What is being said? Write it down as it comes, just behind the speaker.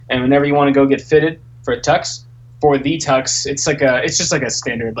and whenever you want to go get fitted for a tux, for the tux, it's just like a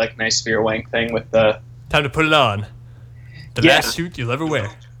standard like nice sphere wank thing with the time to put it on. The best suit you'll ever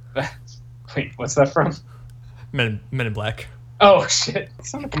wear. Wait, what's that from? Men in Black. Oh shit!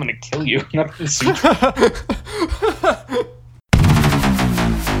 It's not like I'm gonna kill you. Not the suit.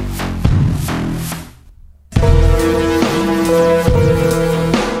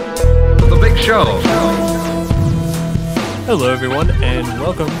 The Big Show. Hello, everyone, and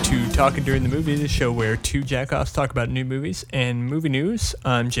welcome to Talking During the Movie, the show where two jackoffs talk about new movies and movie news.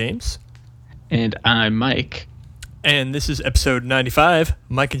 I'm James. And I'm Mike. And this is episode 95,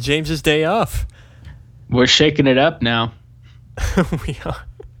 Mike and James's Day Off. We're shaking it up now. We are.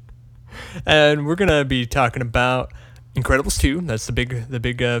 And we're going to be talking about Incredibles 2. That's the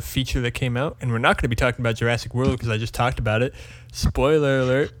big feature that came out. And we're not going to be talking about Jurassic World because I just talked about it. Spoiler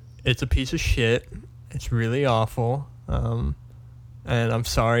alert, it's a piece of shit. It's really awful. And I'm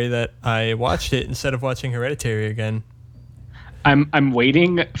sorry that I watched it instead of watching Hereditary again. I'm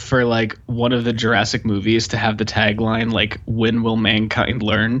waiting for like one of the Jurassic movies to have the tagline like "When will mankind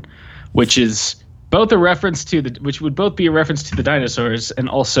learn," which is both a reference to which would both be a reference to the dinosaurs and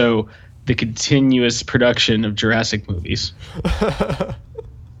also the continuous production of Jurassic movies.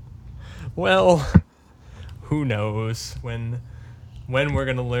 Well, who knows when we're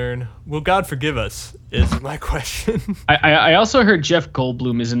gonna learn? Will God forgive us? Is my question. I also heard Jeff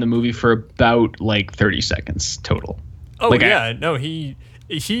Goldblum is in the movie for about like 30 seconds total. Oh like no, he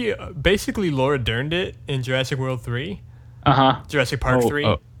basically Laura Derned it in Jurassic World 3. Jurassic Park 3.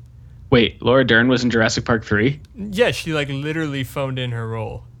 Oh. Wait, Laura Dern was in Jurassic Park 3? Yeah, she like literally phoned in her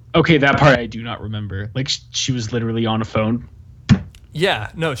role. Okay, that part I do not remember. Like she was literally on a phone.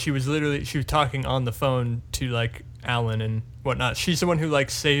 Yeah, no, she was talking on the phone to like Alan and whatnot. She's the one who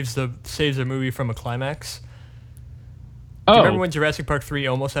like saves the movie from a climax. Do you remember when Jurassic Park 3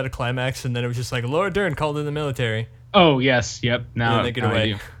 almost had a climax and then it was just like Laura Dern called in the military? Oh, yes. Yep. Now they get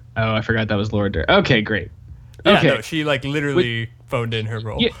away. I forgot that was Laura Dern. Okay, great. Yeah, okay. No, she like literally phoned in her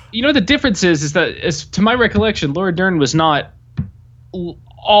role. Yeah, you know the difference is that to my recollection, Laura Dern was not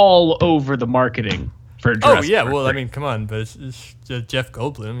all over the marketing for Jurassic Park 3. Well, I mean, come on, but it's Jeff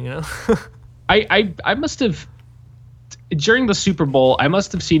Goldblum, you know? I must have, during the Super Bowl, I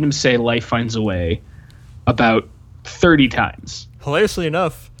must have seen him say "Life Finds a Way" about 30 times. Hilariously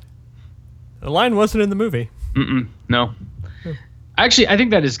enough, the line wasn't in the movie. No. Actually, I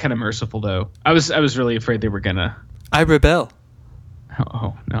think that is kind of merciful, though. I was really afraid they were gonna. I rebel.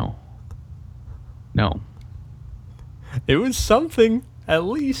 Oh no. No. It was something, at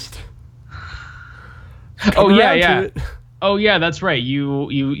least. Oh yeah. Oh yeah, that's right.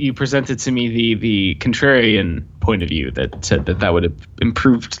 You presented to me the contrarian point of view that said that would have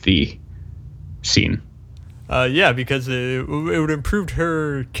improved the scene. Yeah, because it would have improved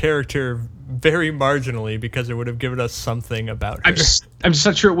her character very marginally because it would have given us something about her. I'm just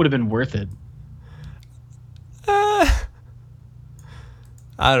not sure it would have been worth it. I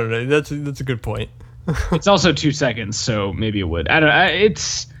don't know. That's a good point. It's also 2 seconds, so maybe it would. I don't know.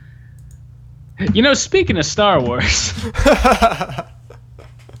 It's, speaking of Star Wars.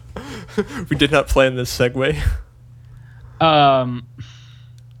 We did not plan this segue. I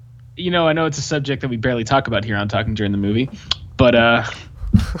know it's a subject that we barely talk about here on Talking During the Movie, but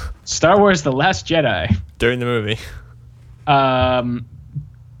Star Wars: The Last Jedi. During the movie.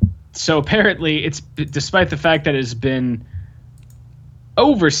 So apparently, it's despite the fact that it's been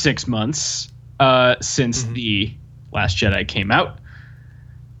over 6 months since The Last Jedi came out,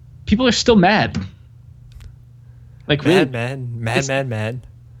 people are still mad. Like mad.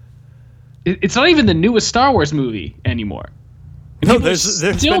 It's not even the newest Star Wars movie anymore. No, there's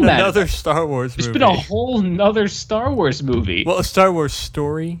been another Star Wars movie. There's been a whole nother Star Wars movie. Well, a Star Wars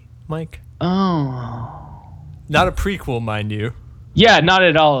story, Mike. Oh. Not a prequel, mind you. Yeah, not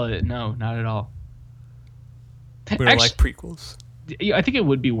at all. No, not at all. We don't like prequels. I think it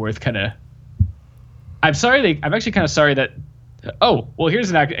would be worth kind of... I'm actually kind of sorry that... Oh, well,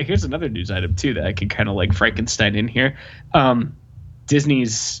 here's another news item, too, that I can kind of like Frankenstein in here.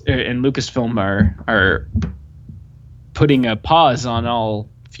 Disney's and Lucasfilm are putting a pause on all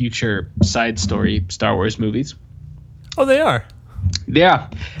future side story Star Wars movies. Oh, they are? Yeah.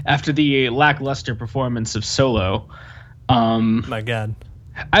 After the lackluster performance of Solo. My God.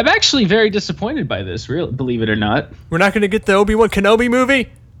 I'm actually very disappointed by this, believe it or not. We're not going to get the Obi-Wan Kenobi movie?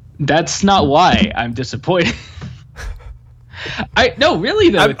 That's not why I'm disappointed. No, really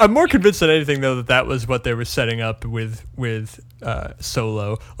though. I'm more convinced than anything though that was what they were setting up with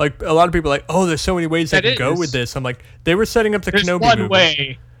Solo. Like a lot of people are like, oh, there's so many ways they can go with this. I'm like, they were setting up the Kenobi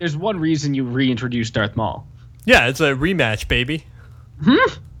movie. There's one reason you reintroduce Darth Maul. Yeah, it's a rematch, baby.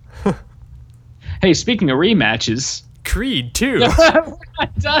 Hey, speaking of rematches, Creed 2. we're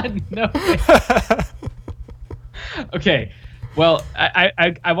not done. No way. Okay. Well,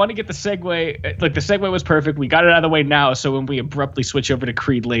 I want to get the segue. Like, the segue was perfect. We got it out of the way now, so when we abruptly switch over to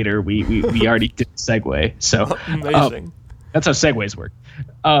Creed later, we already did the segue. So Amazing. that's how segues work.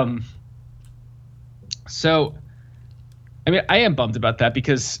 So, I mean, I am bummed about that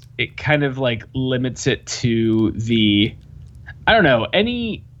because it kind of like limits it to the, I don't know,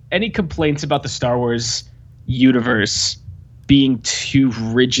 any complaints about the Star Wars universe being too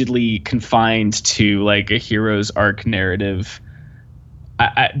rigidly confined to like a hero's arc narrative.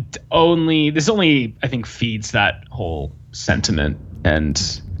 This only I think feeds that whole sentiment,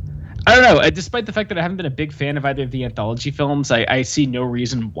 and I don't know. Despite the fact that I haven't been a big fan of either of the anthology films, I see no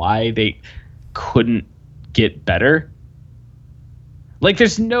reason why they couldn't get better. Like,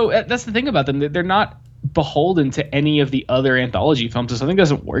 that's the thing about them. They're not beholden to any of the other anthology films. If something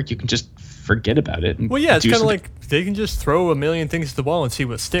doesn't work, you can just forget about it. Well, yeah, it's kind of like they can just throw a million things at the wall and see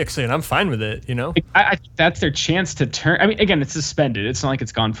what sticks, and I'm fine with it, you know? I think that's their chance to turn. I mean, again, it's suspended. It's not like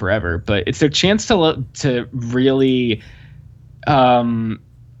it's gone forever, but it's their chance to really. I mean,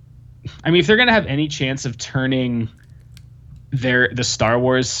 if they're gonna have any chance of turning their Star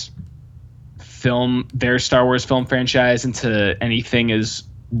Wars film franchise into anything as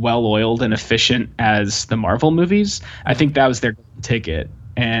well-oiled and efficient as the Marvel movies, I think that was their ticket.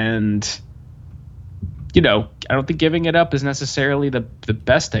 And, you know, I don't think giving it up is necessarily the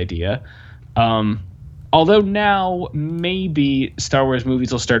best idea. Although now maybe Star Wars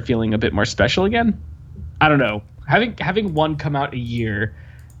movies will start feeling a bit more special again. I don't know. Having one come out a year,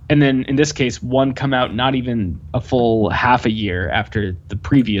 and then in this case, one come out not even a full half a year after the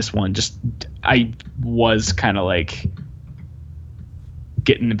previous one, I was kind of like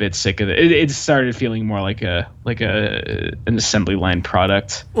getting a bit sick of it. It started feeling more like an assembly line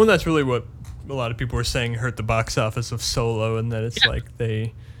product. Well, that's really what a lot of people were saying hurt the box office of Solo, and that it's like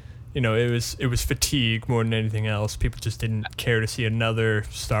they, you know, it was fatigue more than anything else. People just didn't care to see another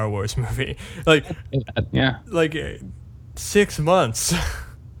Star Wars movie. Like, yeah, like 6 months.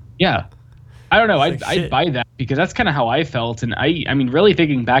 Yeah. I don't know. Like, I'd buy that because that's kind of how I felt. And I mean, really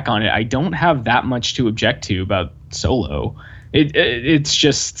thinking back on it, I don't have that much to object to about Solo. It's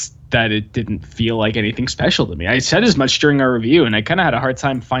just that it didn't feel like anything special to me. I said as much during our review, and I kind of had a hard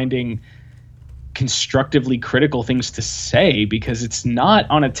time finding constructively critical things to say because it's not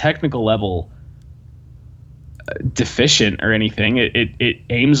on a technical level deficient or anything. It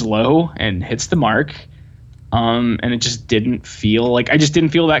aims low and hits the mark. And it just didn't feel like I just didn't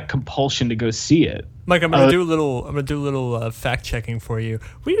feel that compulsion to go see it. Mike, I'm gonna do a little fact checking for you.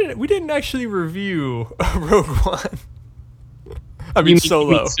 We didn't actually review Rogue One. I mean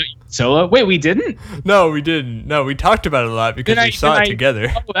Solo. Solo? Wait, we didn't? No, we didn't. No, we talked about it a lot because we saw it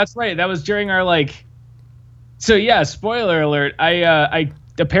together. Oh, that's right. That was during our like. So yeah, spoiler alert. I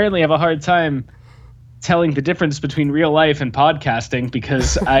apparently have a hard time telling the difference between real life and podcasting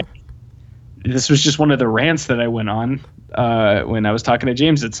because this was just one of the rants that I went on when I was talking to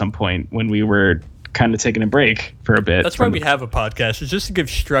James at some point when we were kind of taking a break for a bit. That's why we have a podcast. It's just to give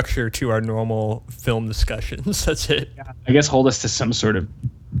structure to our normal film discussions. That's it. Yeah, I guess hold us to some sort of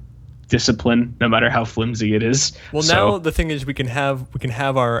discipline, no matter how flimsy it is. Well, now the thing is we can have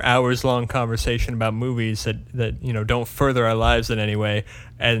our hours-long conversation about movies that you know don't further our lives in any way,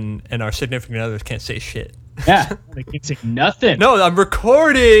 and our significant others can't say shit. Yeah, they can't say nothing. No, I'm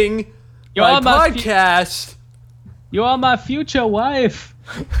recording. You are my podcast. You are my future wife.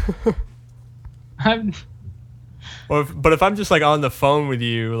 But if I'm just like on the phone with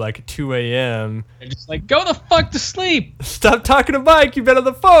you like at 2 a.m. They're just like, go the fuck to sleep. Stop talking to Mike. You've been on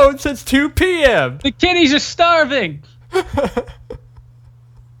the phone since 2 p.m. The kiddies are starving.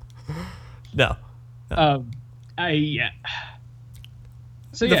 No. Yeah.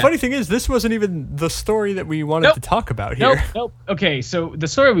 So the funny thing is, this wasn't even the story that we wanted to talk about here. Nope. Okay, so the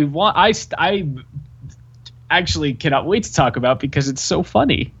story we want, I actually cannot wait to talk about because it's so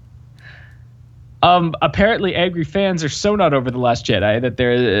funny. Apparently, angry fans are so not over The Last Jedi that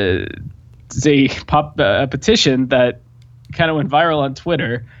there's a petition that kind of went viral on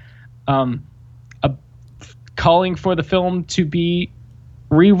Twitter, calling for the film to be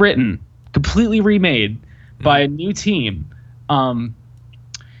rewritten, completely remade by a new team.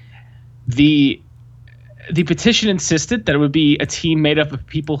 The petition insisted that it would be a team made up of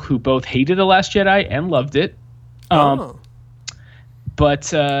people who both hated The Last Jedi and loved it, but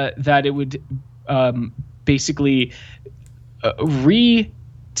that it would basically redo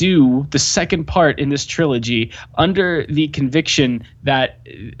the second part in this trilogy under the conviction that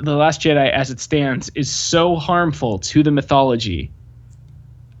The Last Jedi, as it stands, is so harmful to the mythology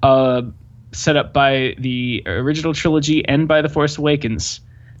set up by the original trilogy and by The Force Awakens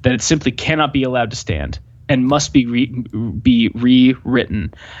that it simply cannot be allowed to stand and must be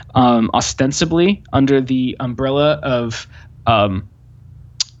rewritten, ostensibly under the umbrella of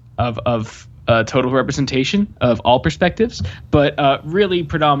total representation of all perspectives, but really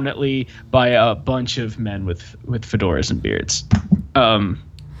predominantly by a bunch of men with fedoras and beards.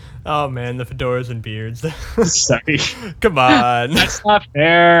 Oh man, the fedoras and beards. Sorry. Come on. That's not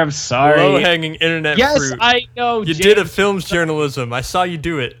fair. I'm sorry. Low-hanging internet yes, fruit. I know. You James. did a films journalism. I saw you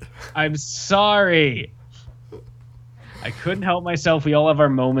do it. I'm sorry. I couldn't help myself. We all have our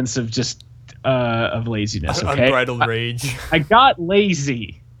moments of just of laziness. Okay? Unbridled rage. I got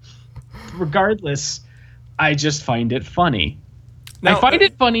lazy. Regardless, I just find it funny. Now, I find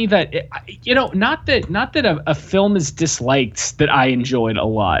it funny that not that a film is disliked that I enjoyed a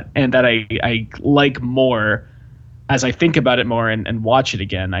lot and that I like more as I think about it more and watch it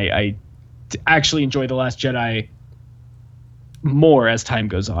again. I actually enjoy The Last Jedi more as time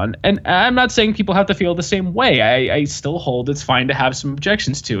goes on, and I'm not saying people have to feel the same way. I still hold it's fine to have some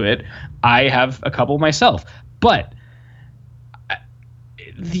objections to it. I have a couple myself, but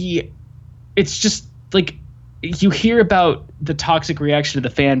it's just like you hear about the toxic reaction of the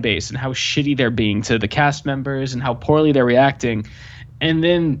fan base and how shitty they're being to the cast members and how poorly they're reacting, and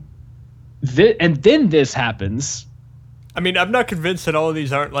then this happens. I mean, I'm not convinced that all of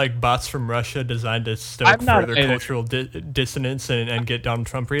these aren't like bots from Russia designed to stoke further cultural dissonance and get Donald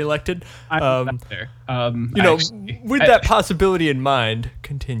Trump reelected. I'm not there. With that possibility in mind,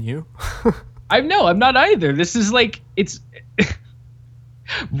 continue. I'm not either. This is like, it's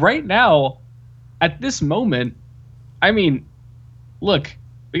right now, at this moment. I mean, look,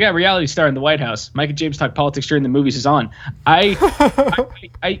 we got a reality star in the White House. Mike and James Talk Politics during the movies is on.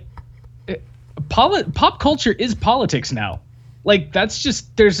 Pop culture is politics now. Like, that's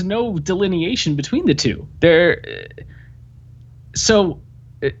just, there's no delineation between the two.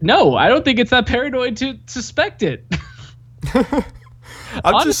 No, I don't think it's that paranoid to suspect it.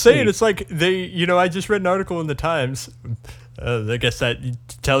 I'm just saying, it's like I just read an article in the Times. I guess that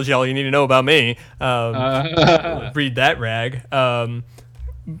tells you all you need to know about me. Read that rag. Well,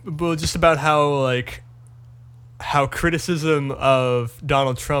 just about how criticism of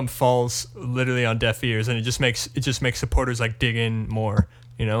Donald Trump falls literally on deaf ears, and it just makes supporters like dig in more,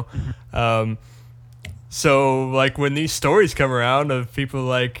 Mm-hmm. So like when these stories come around of people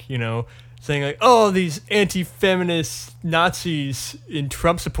like saying like, oh, these anti-feminist Nazis and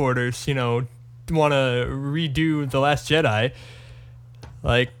Trump supporters want to redo The Last Jedi,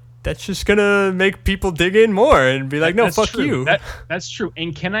 like that's just gonna make people dig in more and be like, no, that's fuck true. you. That's true.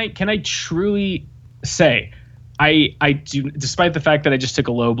 And can I truly say, I do, despite the fact that I just took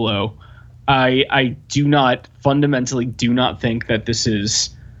a low blow, I fundamentally do not think that this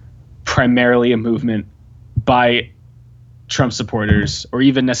is primarily a movement by Trump supporters or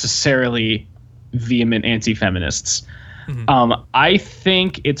even necessarily vehement anti-feminists. Mm-hmm. I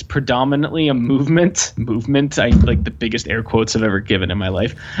think it's predominantly a movement. I like the biggest air quotes I've ever given in my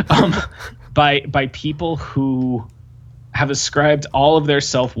life. By people who have ascribed all of their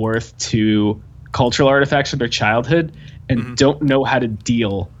self-worth to cultural artifacts of their childhood and mm-hmm. don't know how to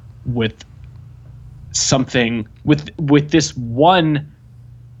deal with something with this one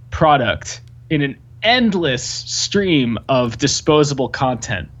product in an endless stream of disposable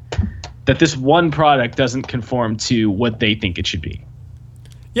content, that this one product doesn't conform to what they think it should be.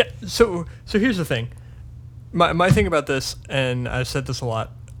 Yeah, so here's the thing. My thing about this, and I've said this a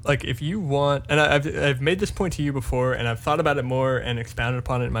lot, like if you want, and I've made this point to you before, and I've thought about it more and expounded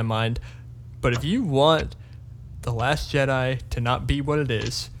upon it in my mind, but if you want The Last Jedi to not be what it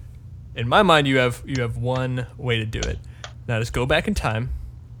is, in my mind you have one way to do it. Now just go back in time,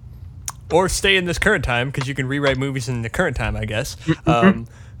 or stay in this current time, because you can rewrite movies in the current time, I guess,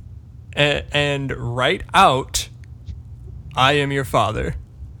 and write out "I am your father."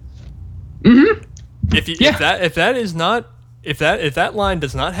 Mm-hmm. If that line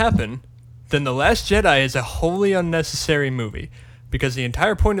does not happen, then The Last Jedi is a wholly unnecessary movie, because the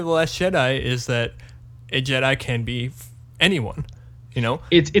entire point of The Last Jedi is that a Jedi can be anyone.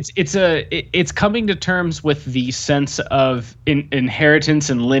 It's coming to terms with the sense of inheritance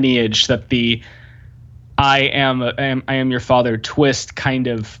and lineage that the I am your father twist kind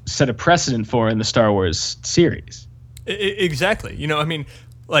of set a precedent for in the Star Wars series. Exactly. And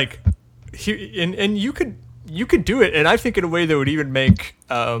you could do it, and I think in a way that would even make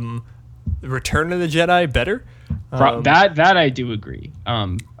Return of the Jedi better. That I do agree.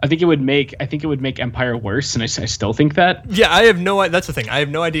 I think it would make Empire worse, and I still think that. Yeah, that's the thing. I have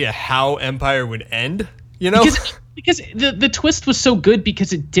no idea how Empire would end. Because the twist was so good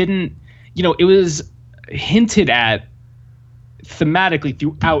because it didn't it was hinted at thematically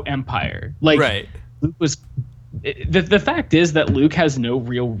throughout Empire. Like, Right. Luke was. The fact is that Luke has no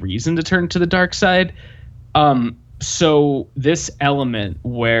real reason to turn to the dark side. So this element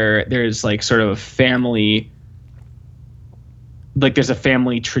where there's like sort of a family, like there's a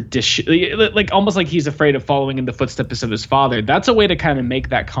family tradition, like almost like he's afraid of following in the footsteps of his father. That's a way to kind of make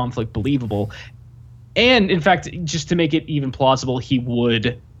that conflict believable. And in fact, just to make it even plausible, he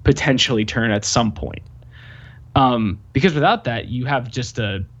would potentially turn at some point. Because without that, you have just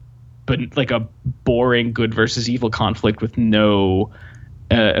a boring good versus evil conflict with no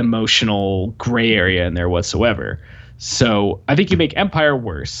emotional gray area in there whatsoever. So I think you make Empire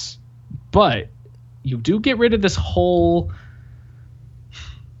worse, but you do get rid of this whole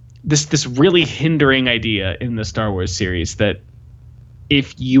this really hindering idea in the Star Wars series that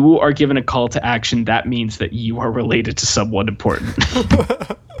if you are given a call to action, that means that you are related to someone important.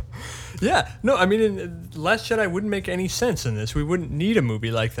 Yeah, no, I mean, Last Jedi wouldn't make any sense in this. We wouldn't need a movie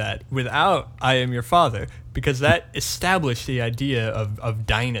like that without I Am Your Father, because that established the idea of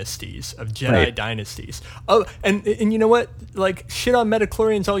dynasties, of Jedi dynasties. Oh, and you know what? Like, shit on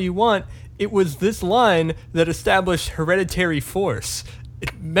midichlorians all you want. It was this line that established hereditary force.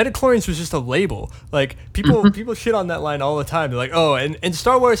 Midichlorians was just a label. Like, people shit on that line all the time. They're like, oh, and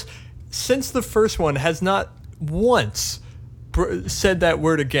Star Wars, since the first one, has not once said that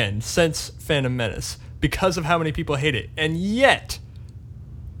word again since Phantom Menace because of how many people hate it. And yet,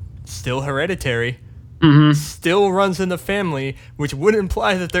 still hereditary, still runs in the family, which would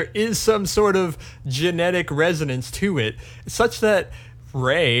imply that there is some sort of genetic resonance to it, such that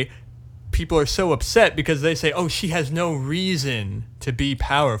Rey, people are so upset because they say, oh, she has no reason to be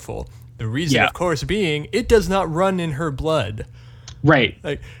powerful. The reason, of course, being it does not run in her blood. Right.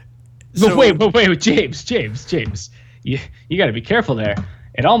 Like, but wait, James. You got to be careful there.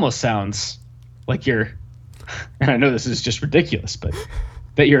 It almost sounds like you're, and I know this is just ridiculous, but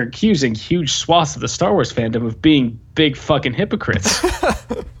that you're accusing huge swaths of the Star Wars fandom of being big fucking hypocrites.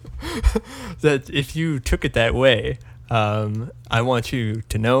 That if you took it that way, I want you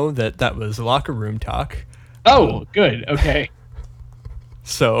to know that was locker room talk. Oh, good. Okay.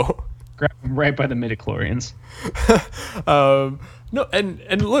 So grab them right by the midichlorians. No,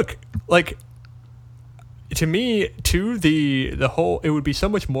 and look, like, to me, too, the whole, it would be so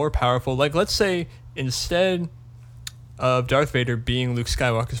much more powerful. Like, let's say instead of Darth Vader being Luke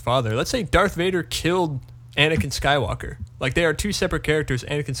Skywalker's father, let's say Darth Vader killed Anakin Skywalker. Like, they are two separate characters.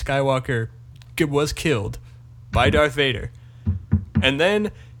 Anakin Skywalker was killed by Darth Vader. And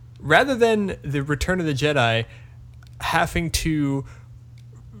then, rather than the Return of the Jedi having to,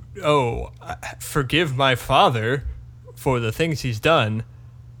 forgive my father for the things he's done,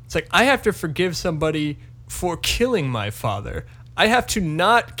 it's like, I have to forgive somebody for killing my father. I have to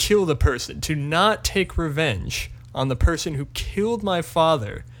not kill the person, to not take revenge on the person who killed my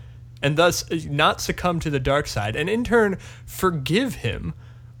father, and thus not succumb to the dark side, and in turn forgive him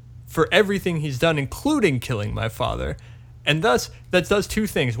for everything he's done, including killing my father. And thus, that does two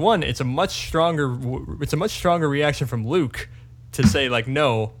things. One, it's a much stronger reaction from Luke to say, like,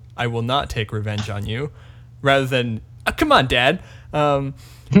 no, I will not take revenge on you, rather than, come on, Dad. Dad!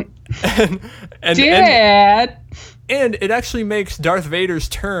 And it actually makes Darth Vader's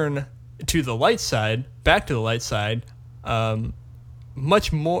turn to the light side, back to the light side,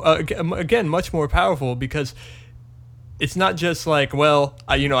 much more, again, much more powerful, because it's not just like, well,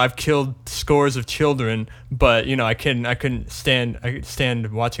 I've killed scores of children, but, I couldn't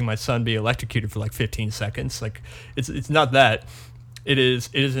stand watching my son be electrocuted for like 15 seconds. Like, it's not that. It is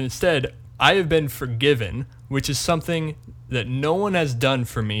instead, I have been forgiven, which is something that no one has done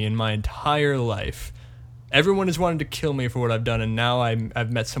for me in my entire life. Everyone has wanted to kill me for what I've done, and now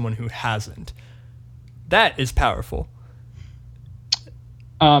I've met someone who hasn't. That is powerful.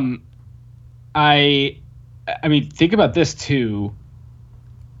 I mean, think about this too.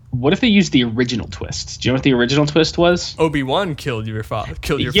 What if they used the original twist? Do you know what the original twist was? Obi-Wan killed your father.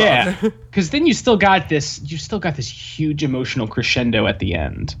 Yeah, because then you still got this huge emotional crescendo at the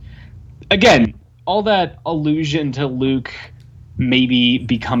end. Again, all that allusion to Luke maybe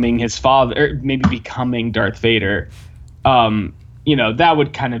becoming his father, or maybe becoming Darth Vader, that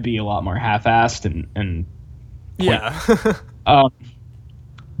would kind of be a lot more half-assed and yeah.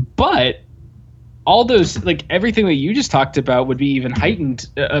 But all those, like, everything that you just talked about would be even heightened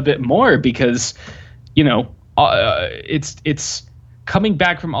a bit more, because it's coming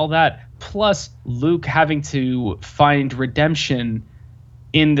back from all that, plus Luke having to find redemption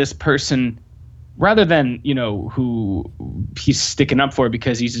in this person rather than, who he's sticking up for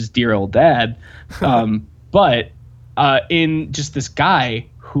because he's his dear old dad. But in just this guy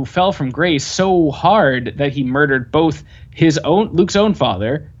who fell from grace so hard that he murdered both Luke's own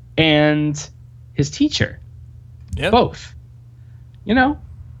father and his teacher. Yep. Both. You know,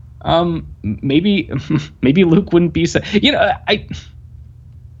 maybe Luke wouldn't be so. You know,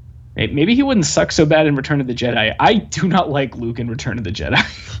 maybe he wouldn't suck so bad in Return of the Jedi. I do not like Luke in Return of the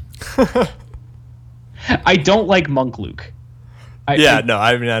Jedi. I don't like Monk Luke. I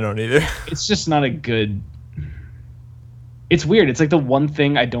don't either. It's just not a good. It's weird. It's like the one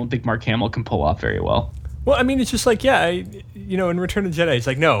thing I don't think Mark Hamill can pull off very well. Well, I mean, it's just like, in Return of the Jedi, it's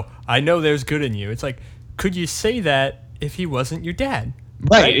like, no, I know there's good in you. It's like, could you say that if he wasn't your dad?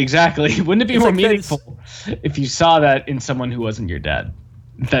 Right, exactly. Wouldn't it be more meaningful if you saw that in someone who wasn't your dad?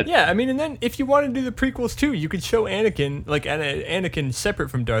 Yeah, I mean, and then if you want to do the prequels too, you could show Anakin, like Anakin separate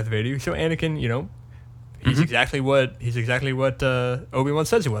from Darth Vader. You show Anakin, he's exactly what Obi-Wan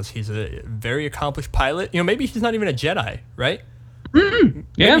says he was. He's a very accomplished pilot. Maybe he's not even a Jedi, right? Mm-hmm.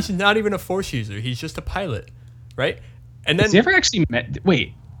 Yeah. Maybe he's not even a Force user. He's just a pilot, right? And then has he ever actually met?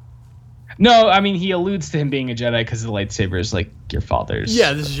 Wait. No, I mean, he alludes to him being a Jedi because the lightsaber is like your father's.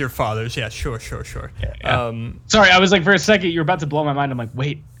 Yeah, this is your father's. Yeah, sure. Yeah. Sorry, I was like, for a second, you're about to blow my mind. I'm like,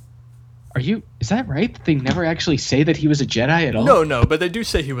 wait, is that right? That they never actually say that he was a Jedi at all? No, but they do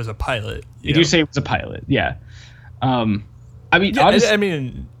say he was a pilot. They do say he was a pilot, yeah. I mean, yeah,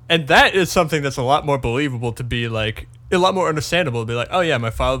 honestly, and that is something that's a lot more believable to be like, a lot more understandable to be like, oh yeah, my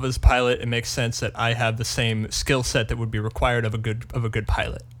father was a pilot. It makes sense that I have the same skill set that would be required of a good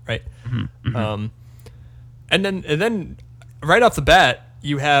pilot, right? Mm-hmm. And then right off the bat,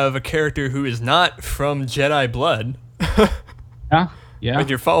 you have a character who is not from Jedi blood. Yeah. When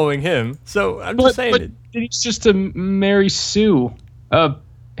you're following him, so I'm just saying, but he's just a Mary Sue,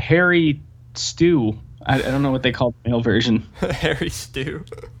 Harry Stew. I don't know what they call the male version. Harry Stew.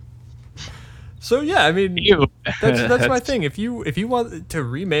 So yeah, I mean, that's my thing. If you want to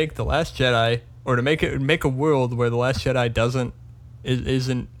remake The Last Jedi, or to make a world where The Last Jedi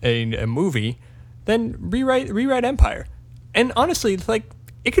isn't a movie, then rewrite Empire. And honestly, it's like,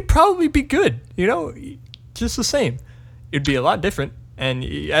 it could probably be good. Just the same. It'd be a lot different. And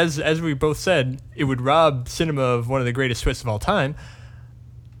as we both said, it would rob cinema of one of the greatest twists of all time.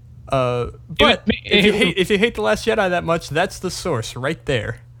 But if you hate The Last Jedi that much, that's the source right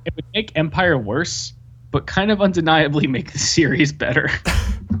there. It would make Empire worse, but kind of undeniably make the series better.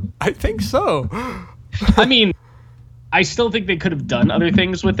 I think so. I mean, I still think they could have done other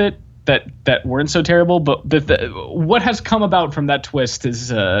things with it that weren't so terrible, but what has come about from that twist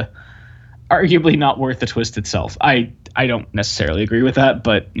is arguably not worth the twist itself. I don't necessarily agree with that,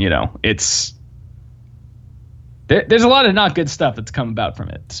 but it's there's a lot of not good stuff that's come about from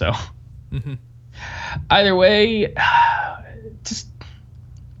it. So Either way, just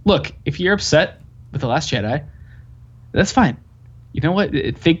look, if you're upset with The Last Jedi, that's fine. You know what?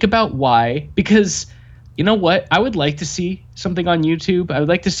 Think about why. Because you know what? I would like to see something on YouTube. I would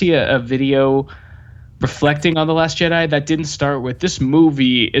like to see a video reflecting on The Last Jedi that didn't start with, this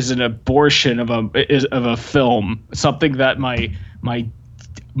movie is an abortion of a film, something that my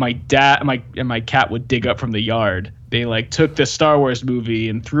dad and my cat would dig up from the yard. They took the Star Wars movie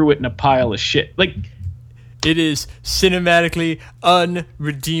and threw it in a pile of shit. It is cinematically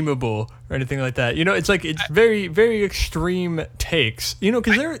unredeemable or anything like that. It's very, very extreme takes.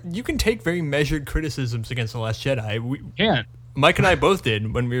 Because you can take very measured criticisms against The Last Jedi. We can. Mike and I both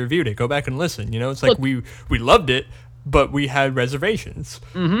did when we reviewed it. Go back and listen. It's like we loved it, but we had reservations.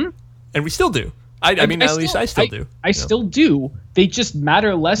 Mm-hmm. And we stistill do. I still do. I still do. They just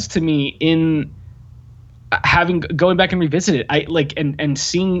matter less to me in going back and revisit it. And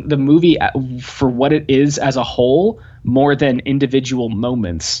seeing the movie for what it is as a whole more than individual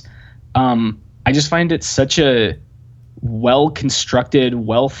moments. I just find it such a well-constructed,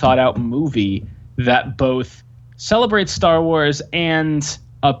 well-thought-out movie that both celebrates Star Wars and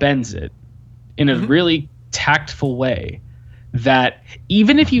upends it in a really tactful way, that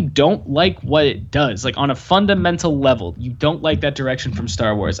even if you don't like what it does, on a fundamental level, you don't like that direction from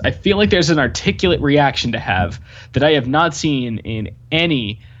Star Wars, I feel like there's an articulate reaction to have that I have not seen in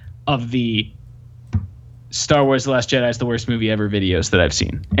any of the Star Wars The Last Jedi is the worst movie ever videos that I've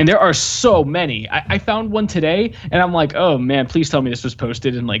seen. And there are so many. I found one today, and I'm like, oh man, please tell me this was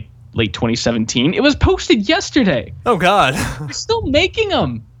posted in late 2017. It was posted yesterday. Oh God. They're still making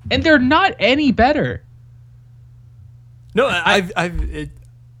them, and they're not any better. No,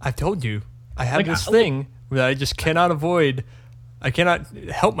 I've told you. I have this thing that I just cannot avoid. I cannot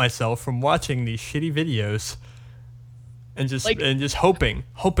help myself from watching these shitty videos. and just Like-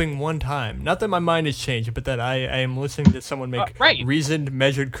 hoping one time. Not that my mind has changed, but that I am listening to someone make right. reasoned,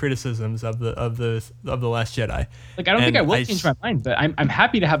 measured criticisms of the Last Jedi. Like, I don't think I will change my mind, but I'm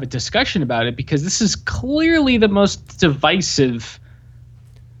happy to have a discussion about it because this is clearly the most divisive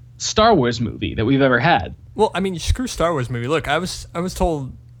Star Wars movie that we've ever had. Well, I mean, screw Star Wars movie. Look, I was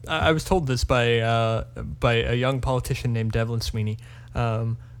told this by a young politician named Devlin Sweeney,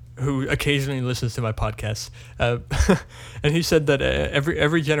 who occasionally listens to my podcasts, and he said that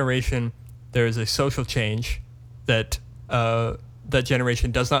every generation there is a social change that that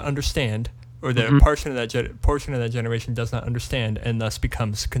generation does not understand, or that portion of that generation does not understand, and thus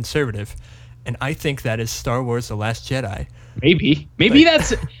becomes conservative. And I think that is Star Wars: The Last Jedi. Maybe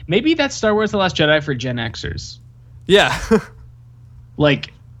that's Star Wars: The Last Jedi for Gen Xers. Yeah.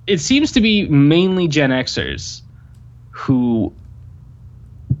 Like, it seems to be mainly Gen Xers who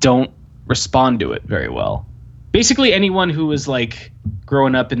don't respond to it very well. Basically, anyone who was like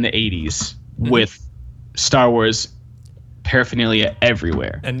growing up in the 80s with Star Wars paraphernalia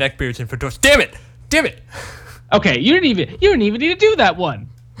everywhere. And neckbeards and fedoras. Damn it! Okay, you didn't even need to do that one.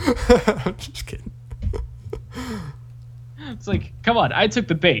 I'm just kidding. It's like, come on, I took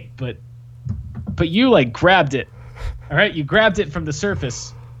the bait, but you like grabbed it. All right, you grabbed it from the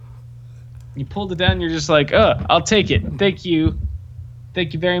surface. You pulled it down. You're just like, I'll take it. Thank you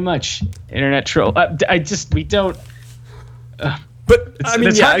very much, internet troll. We don't. But I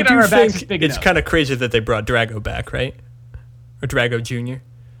mean, yeah, I do think big it's enough. kind of crazy that they brought Drago back, right? Or Drago Jr.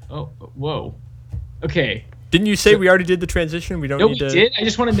 Oh, whoa. Okay. Didn't you say we already did the transition? We don't No, need we to did. I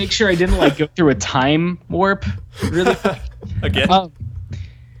just want to make sure I didn't like go through a time warp really quick. again.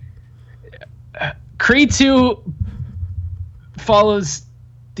 Creed 2 follows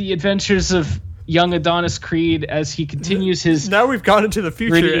the adventures of young Adonis Creed as he continues his Now we've gone into the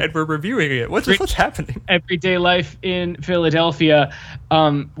future Really- and we're reviewing it. What's happening? everyday life in Philadelphia,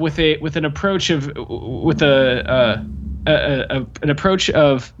 with an approach of an approach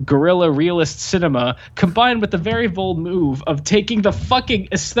of guerrilla realist cinema combined with the very bold move of taking the fucking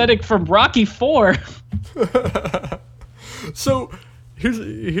aesthetic from Rocky IV. So here's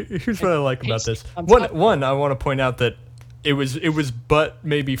what I like about this. on top. One, I want to point out that it was but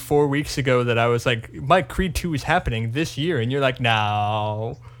maybe 4 weeks ago that I was like, my Creed 2 is happening this year, and you're like,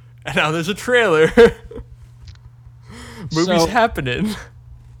 no. And now there's a trailer. Movie's So- happening.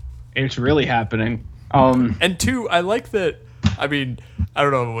 It's really happening. And two, I like that. I mean, I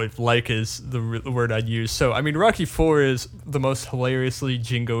don't know if "like" is the word I'd use. So, I mean, Rocky IV is the most hilariously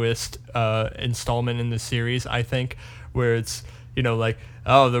jingoist installment in the series, I think, where it's, like,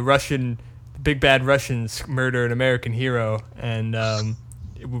 oh, the big bad Russians murder an American hero, and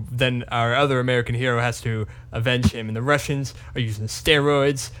then our other American hero has to avenge him, and the Russians are using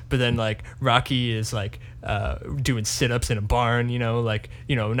steroids, but then like Rocky is like doing sit-ups in a barn,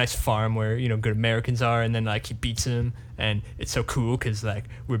 a nice farm where good Americans are, and then like he beats him, and it's so cool because like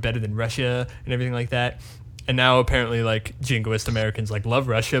we're better than Russia and everything like that. And now apparently like jingoist Americans like love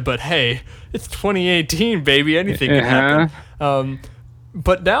Russia, but hey, it's 2018, baby, anything can happen.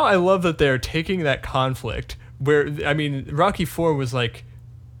 But now I love that they're taking that conflict where, I mean, Rocky IV was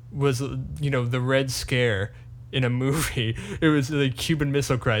the Red Scare in a movie. It was the Cuban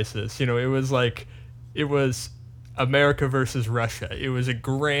Missile Crisis. It was America versus Russia. It was a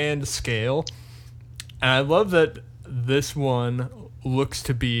grand scale. And I love that this one looks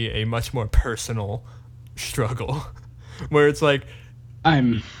to be a much more personal struggle where it's like,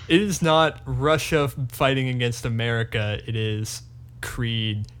 it is not Russia fighting against America. It is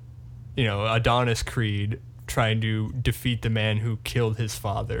Creed, Adonis Creed trying to defeat the man who killed his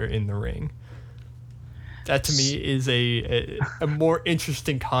father in the ring. That to me is a more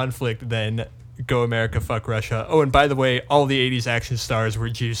interesting conflict than Go America, Fuck Russia. Oh, and by the way, all the 80s action stars were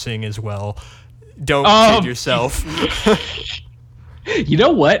juicing as well. Don't kid yourself. You know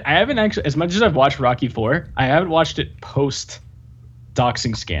what? I haven't actually, as much as I've watched Rocky IV, I haven't watched it post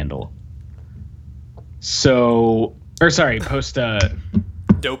doxing scandal. Post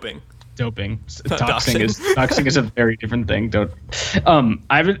Doping. Doxing is a very different thing. I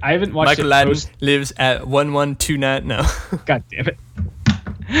haven't watched Michael it Ladden post. lives at 1129. No. God damn it.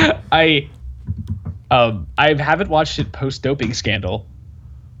 I haven't watched it post doping scandal.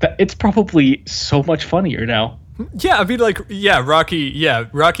 It's probably so much funnier now. Yeah, I mean,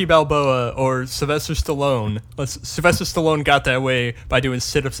 Rocky Balboa or Sylvester Stallone. Sylvester Stallone got that way by doing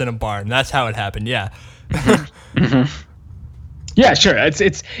sit-ups in a barn. That's how it happened. Yeah. Yeah, sure.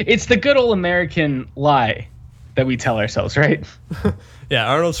 It's the good old American lie that we tell ourselves, right? Yeah,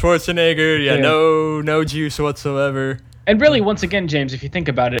 Arnold Schwarzenegger. Yeah, Yeah. no juice whatsoever. And really, once again, James, if you think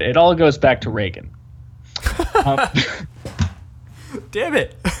about it, it all goes back to Reagan. Damn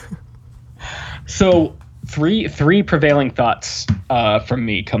it. So three prevailing thoughts from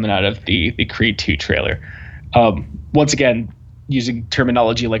me coming out of the Creed 2 trailer. Once again, using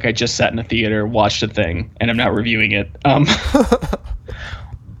terminology like I just sat in a theater, watched a thing, and I'm not reviewing it.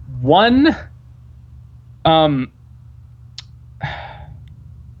 One,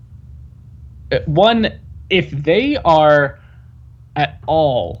 if they are at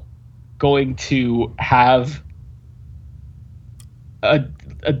all going to have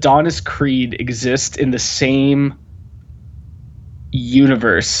Adonis Creed exist in the same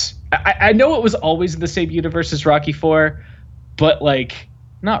universe. I know it was always in the same universe as Rocky 4, but like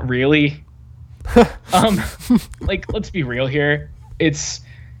not really. Like let's be real here. It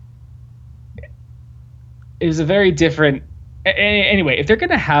is a very different. Anyway, if they're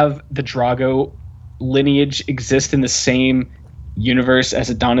gonna have the Drago lineage exist in the same universe as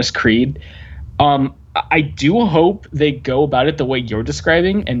Adonis Creed, I do hope they go about it the way you're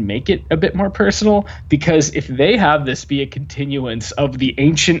describing and make it a bit more personal, because if they have this be a continuance of the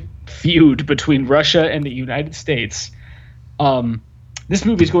ancient feud between Russia and the United States, this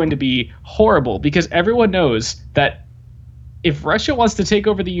movie is going to be horrible, because everyone knows that if Russia wants to take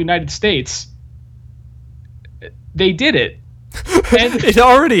over the United States, they did it. And it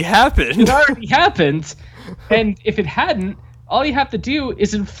already happened. It already happened. And if it hadn't, all you have to do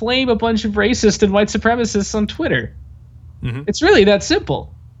is inflame a bunch of racist and white supremacists on Twitter. Mm-hmm. It's really that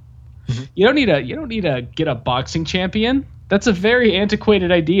simple. Mm-hmm. You don't need to get a boxing champion. That's a very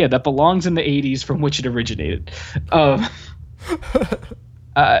antiquated idea that belongs in the 80s from which it originated.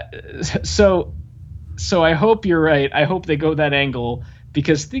 So I hope you're right. I hope they go that angle,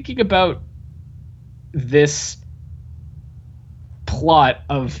 because thinking about this plot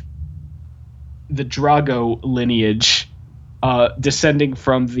of the Drago lineage descending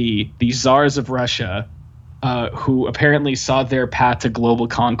from the czars of Russia, who apparently saw their path to global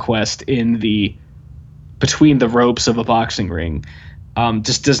conquest between the ropes of a boxing ring,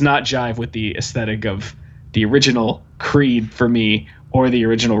 just does not jive with the aesthetic of the original Creed for me, or the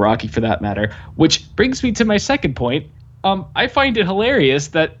original Rocky for that matter. Which brings me to my second point. I find it hilarious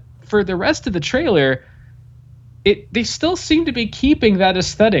that for the rest of the trailer, they still seem to be keeping that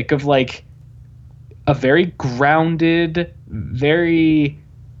aesthetic of like a very grounded, very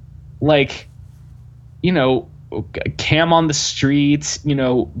like, you know, cam on the streets, you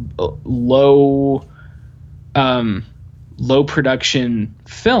know, low production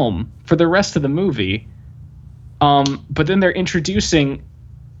film for the rest of the movie. But then they're introducing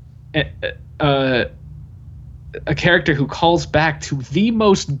a character who calls back to the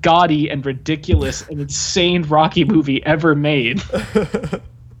most gaudy and ridiculous and insane Rocky movie ever made.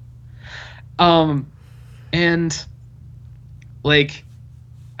 And like,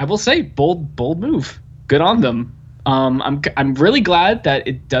 I will say, bold move. Good on them. I'm really glad that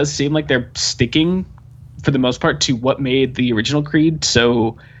it does seem like they're sticking, for the most part, to what made the original Creed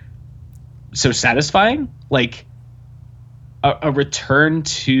so satisfying. Like a return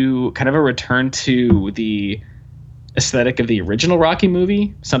to the aesthetic of the original Rocky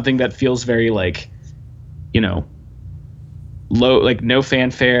movie, something that feels very like, you know, low, like no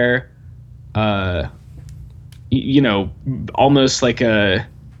fanfare, you know, almost like a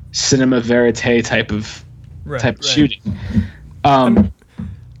cinema verite type of shooting,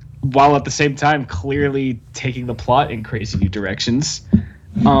 while at the same time clearly taking the plot in crazy new directions,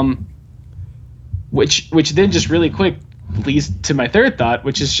 which then just really quick leads to my third thought,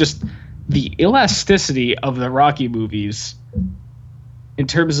 which is just the elasticity of the Rocky movies in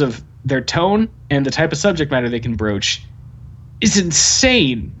terms of their tone and the type of subject matter they can broach is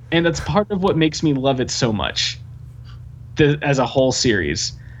insane. And that's part of what makes me love it so much as a whole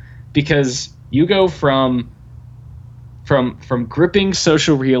series, because you go from gripping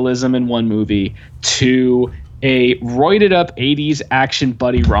social realism in one movie to a roided up 80s action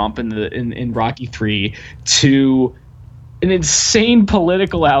buddy romp in Rocky 3 to an insane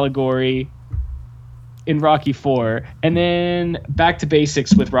political allegory in Rocky 4, and then back to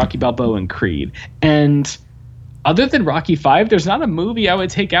basics with Rocky Balboa and Creed. And other than Rocky 5, there's not a movie I would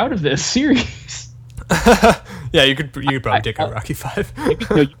take out of this series. Yeah, you could probably take out Rocky 5.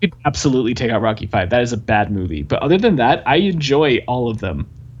 No, you could absolutely take out Rocky 5. That is a bad movie. But other than that, I enjoy all of them.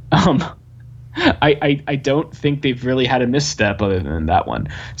 I don't think they've really had a misstep other than that one.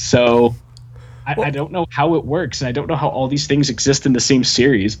 So I don't know how it works, and I don't know how all these things exist in the same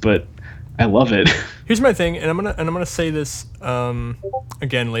series, but I love it. Here's my thing, and I'm gonna say this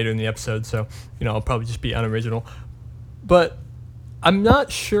again later in the episode, so you know I'll probably just be unoriginal. But I'm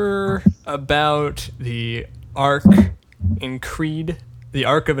not sure about the arc in Creed the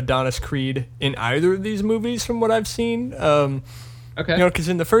arc of Adonis Creed in either of these movies from what I've seen. Okay. Because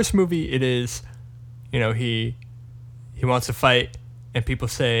in the first movie it is, he wants to fight and people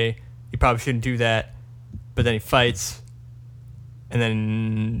say you probably shouldn't do that, but then he fights and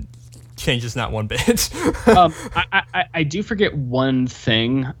then changes not one bit. I do forget one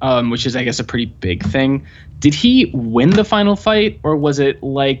thing, which is I guess a pretty big thing. Did he win the final fight, or was it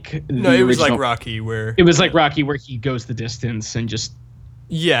like no? It was like Rocky, where it was like Rocky, where he goes the distance and just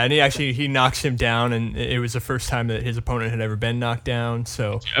yeah, and he knocks him down, and it was the first time that his opponent had ever been knocked down.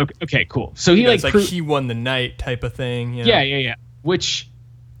 So okay, cool. So he it's like he won the night type of thing. Yeah. Which,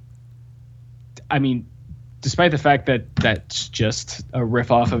 I mean, despite the fact that that's just a riff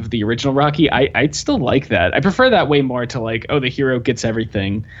off of the original Rocky, I'd still like that. I prefer that way more to like, the hero gets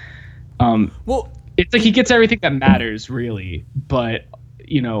everything. Well, it's like he gets everything that matters, really, but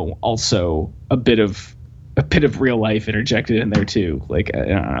also a bit of real life interjected in there too. Like, I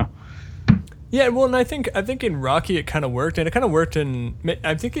don't know. Yeah, well, and I think in Rocky it kind of worked, and it kind of worked in.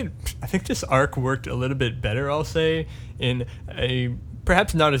 I think this arc worked a little bit better. I'll say in a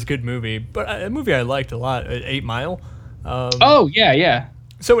perhaps not as good movie, but a movie I liked a lot, 8 Mile. Oh yeah.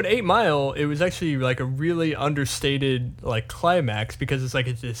 So in 8 Mile, it was actually like a really understated like climax because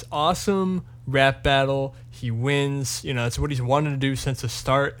it's this awesome rap battle. He wins, it's what he's wanted to do since the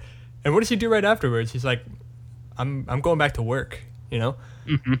start. And what does he do right afterwards? He's like, I'm going back to work,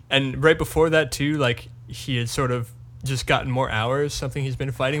 Mm-hmm. And right before that too, like he had sort of just gotten more hours, something he's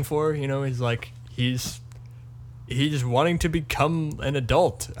been fighting for. He's like he's just wanting to become an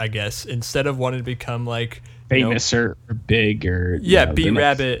adult, I guess, instead of wanting to become like famous or big or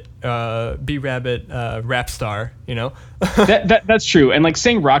B-Rabbit rap star. That's true. And like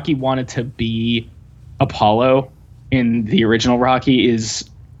saying Rocky wanted to be Apollo in the original Rocky is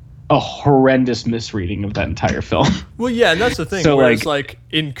a horrendous misreading of that entire film. Well, yeah, and that's the thing. So, whereas, like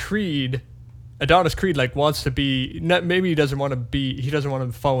in Creed, Adonis Creed wants to be. Maybe he doesn't want to be. He doesn't want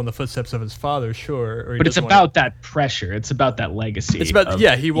to follow in the footsteps of his father. Sure, but it's about that pressure. It's about that legacy. It's about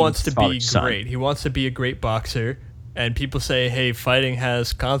he wants to be great. He wants to be a great boxer, and people say, "Hey, fighting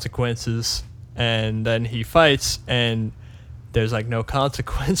has consequences," and then he fights, and there's no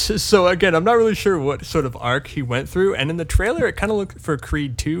consequences. So again, I'm not really sure what sort of arc he went through. And in the trailer, it kind of looked for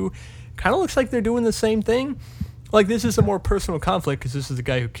Creed 2, kind of looks like they're doing the same thing. Like this is a more personal conflict because this is the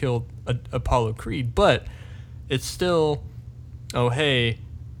guy who killed Apollo Creed, but it's still, hey,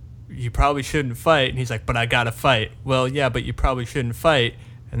 you probably shouldn't fight. And he's like, but I gotta fight. Well, yeah, but you probably shouldn't fight.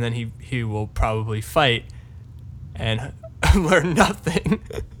 And then he will probably fight and learn nothing.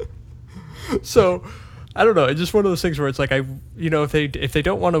 So I don't know. It's just one of those things where it's like if they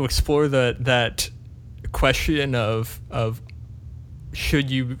don't want to explore that question of should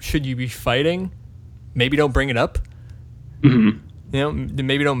you be fighting, maybe don't bring it up. Mm-hmm.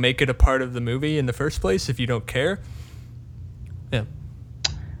 Maybe don't make it a part of the movie in the first place if you don't care. Yeah,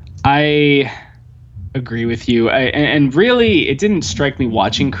 I agree with you. And really, it didn't strike me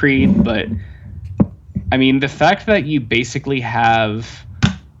watching Creed, but I mean the fact that you basically have.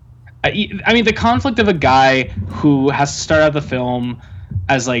 I mean, the conflict of a guy who has to start out the film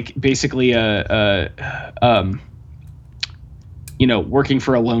as basically working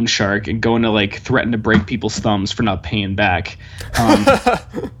for a loan shark and going to threaten to break people's thumbs for not paying back, and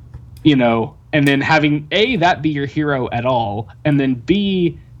then having that be your hero at all, and then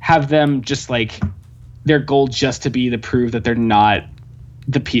B, have them just their goal just to be to prove that they're not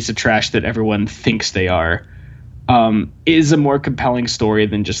the piece of trash that everyone thinks they are. Is a more compelling story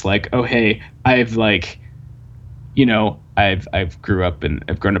than just hey, I've grown up in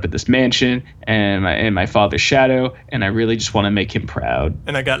this mansion and my father's shadow, and I really just want to make him proud.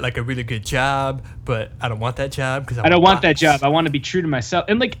 And I got a really good job, but I don't want that job because I don't want that job. I want to be true to myself.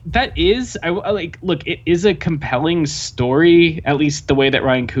 And that is look, it is a compelling story, at least the way that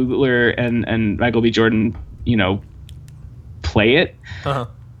Ryan Coogler and Michael B. Jordan, play it. Uh-huh.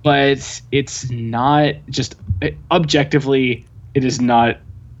 But it's not just objectively, it is not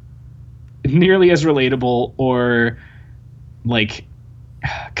nearly as relatable or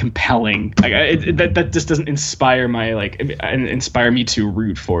compelling. That just doesn't inspire inspire me to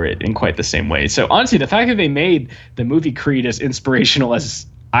root for it in quite the same way. So honestly, the fact that they made the movie Creed as inspirational as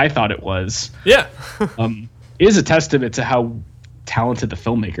I thought it was, is a testament to how talented the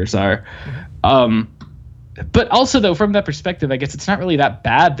filmmakers are. But also, though, from that perspective, I guess it's not really that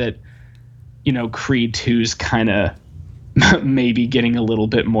bad that, Creed 2's kind of maybe getting a little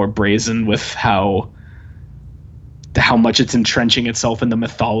bit more brazen with how much it's entrenching itself in the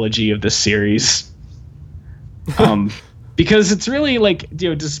mythology of the series. Because it's really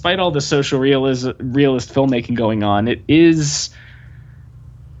despite all the social realist filmmaking going on, it is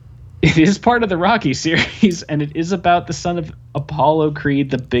it is part of the Rocky series, and it is about the son of Apollo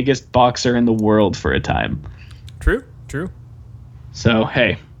Creed, the biggest boxer in the world for a time. True. So,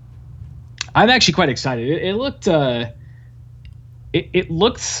 hey, I'm actually quite excited. It looked it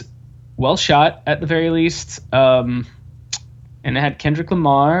looked well shot at the very least, and it had Kendrick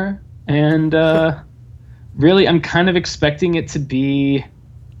Lamar, and really, I'm kind of expecting it to be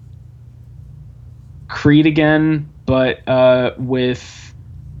Creed again, but with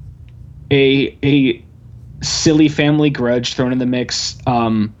a silly family grudge thrown in the mix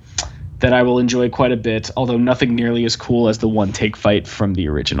that I will enjoy quite a bit, although nothing nearly as cool as the one-take fight from the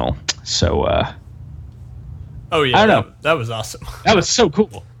original. So, oh yeah, I don't know. That was awesome. That was so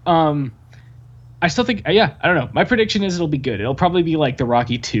cool. I still think, I don't know. My prediction is it'll be good. It'll probably be like the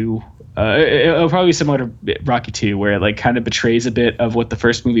Rocky 2. It'll probably be similar to Rocky 2, where it like kind of betrays a bit of what the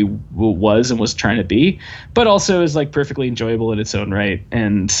first movie was and was trying to be, but also is like perfectly enjoyable in its own right.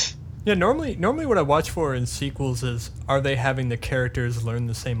 And yeah, normally what I watch for in sequels is, are they having the characters learn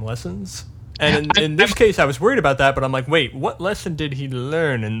the same lessons? And in this case, I was worried about that, but I'm like, wait, what lesson did he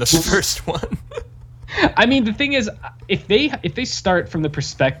learn in the first one? I mean, the thing is, if they start from the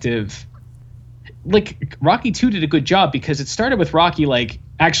perspective, like Rocky 2 did a good job because it started with Rocky like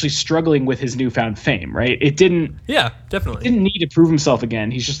actually struggling with his newfound fame, right? It didn't. Yeah, definitely. Didn't need to prove himself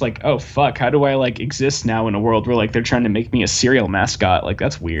again. He's just like, oh fuck, how do I like exist now in a world where like they're trying to make me a cereal mascot? Like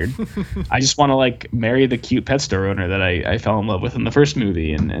that's weird. I just want to like marry the cute pet store owner that I fell in love with in the first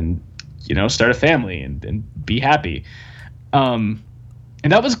movie and you know start a family and be happy. And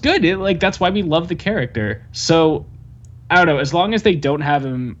that was good. That's why we love the character. So I don't know. As long as they don't have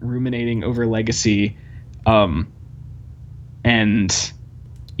him ruminating over legacy, and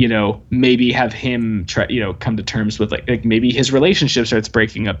you know maybe have him try, you know, come to terms with like maybe his relationship starts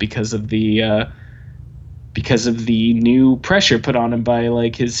breaking up because of the new pressure put on him by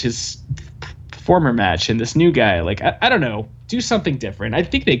like his former match and this new guy. Like I don't know. Do something different. I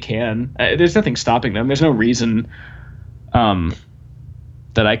think they can. There's nothing stopping them. There's no reason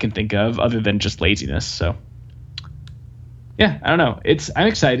that I can think of other than just laziness. So yeah, I don't know. I'm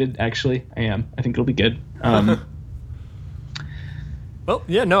excited, actually. I am. I think it'll be good. Well,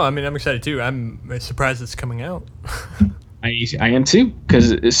 yeah, no, I mean, I'm excited too. I'm surprised it's coming out. I am too,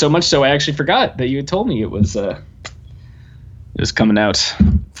 because so much so I actually forgot that you had told me it was coming out.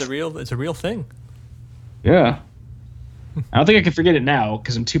 It's a real thing. Yeah. I don't think I can forget it now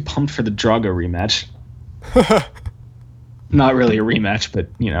because I'm too pumped for the Drago rematch. Not really a rematch, but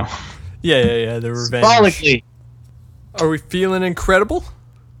you know. Yeah. The revenge. Symbolically. Are we feeling incredible?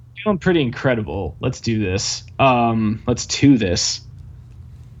 Feeling pretty incredible. Let's do this. Let's do this.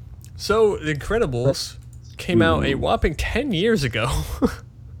 So, The Incredibles came out a whopping 10 years ago.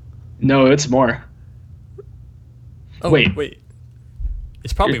 No, it's more. Oh, wait.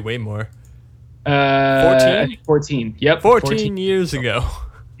 It's probably way more. 14? 14. Yep. 14 years ago.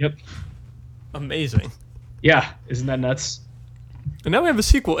 Yep. Amazing. Yeah. Isn't that nuts? And now we have a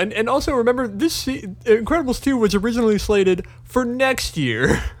sequel. And also, remember, this Incredibles 2 was originally slated for next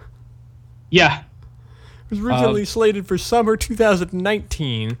year. Yeah. It was originally slated for summer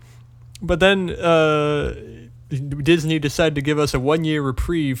 2019. But then Disney decided to give us a 1-year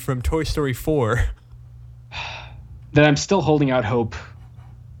reprieve from Toy Story 4. That I'm still holding out hope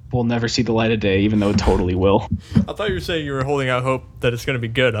will never see the light of day, even though it totally will. I thought you were saying you were holding out hope that it's going to be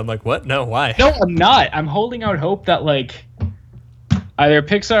good. I'm like, what? No, why? No, I'm not. I'm holding out hope that, like, either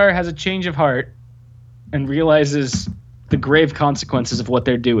Pixar has a change of heart and realizes the grave consequences of what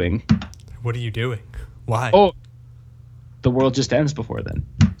they're doing. What are you doing? Why? Oh, the world just ends before then.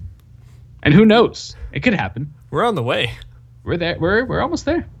 And who knows? It could happen. We're on the way. We're there. We're almost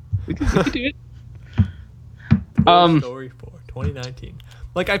there. We could do it. Toy Story 4, 2019.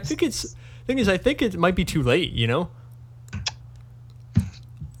 Like, I think I think it might be too late, you know?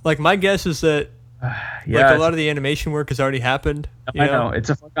 Like, my guess is that like a lot of the animation work has already happened. I know. It's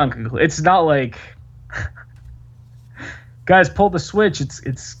a foregone conclusion. It's not like guys, pull the switch.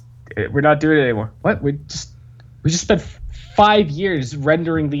 We're not doing it anymore. What? We just spent 5 years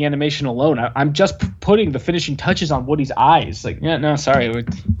rendering the animation alone. I'm just putting the finishing touches on Woody's eyes. Like, yeah, no, sorry.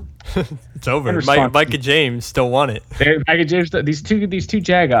 It's over. Mike and James still want it. Mike and James, these two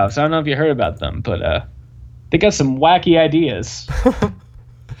jagoffs. I don't know if you heard about them, but they got some wacky ideas.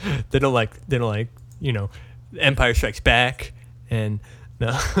 They don't like, you know, Empire Strikes Back and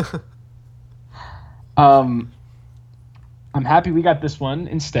no. I'm happy we got this one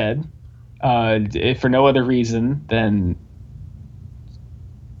instead. If for no other reason than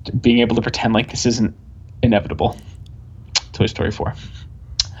being able to pretend like this isn't inevitable. Toy Story 4.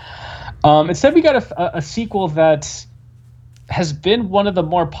 Instead, we got a sequel that has been one of the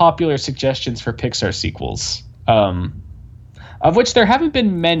more popular suggestions for Pixar sequels, of which there haven't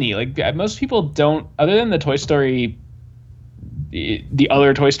been many. Like most people don't, other than the Toy Story, the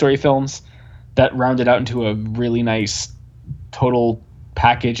other Toy Story films that rounded out into a really nice total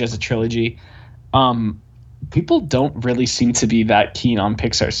package as a trilogy. People don't really seem to be that keen on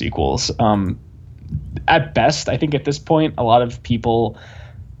Pixar sequels. At best, I think at this point, a lot of people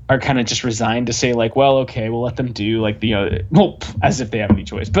are kind of just resigned to say like, well, okay, we'll let them do like well, as if they have any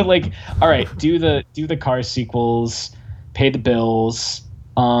choice. But like, all right, do the Cars sequels, pay the bills,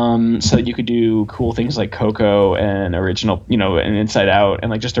 so that you could do cool things like Coco and original, and Inside Out, and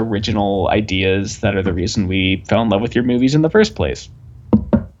like just original ideas that are the reason we fell in love with your movies in the first place.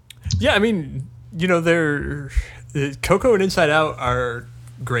 Yeah, I mean, Coco and Inside Out are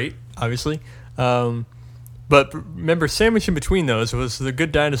great, obviously. But remember, sandwiched in between those was The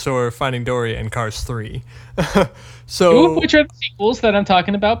Good Dinosaur, Finding Dory, and Cars 3. So, which are the sequels that I'm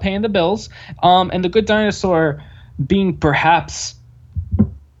talking about, paying the bills. And The Good Dinosaur being perhaps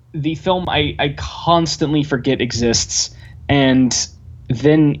the film I constantly forget exists. And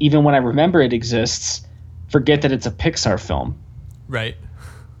then even when I remember it exists, forget that it's a Pixar film. Right.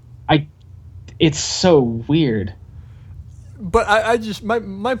 It's so weird. But I just,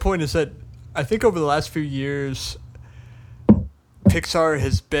 my point is that I think over the last few years, Pixar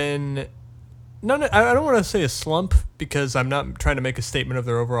has been, I don't want to say a slump because I'm not trying to make a statement of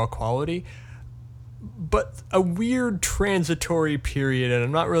their overall quality, but a weird transitory period, and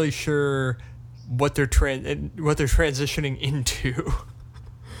I'm not really sure what they're transitioning into.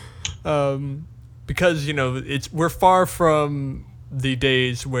 Because we're far from the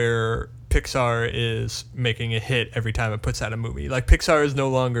days where Pixar is making a hit every time it puts out a movie. Like Pixar is no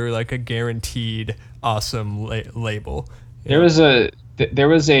longer like a guaranteed awesome label. There was a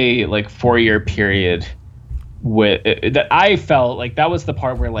like 4-year period with that I felt like that was the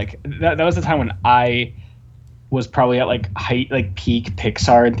part where like that was the time when I was probably at like peak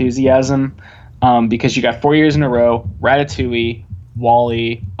Pixar enthusiasm, because you got 4 years in a row: Ratatouille,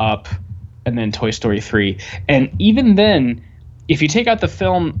 WALL-E, Up, and then Toy Story 3. And even then, if you take out the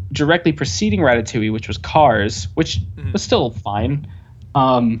film directly preceding Ratatouille, which was Cars, which was still fine,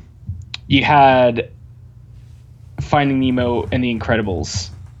 you had Finding Nemo and The Incredibles,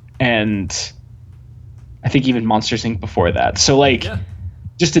 and I think even Monsters, Inc. before that. So like,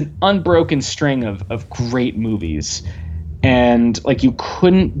 just an unbroken string of great movies, and like you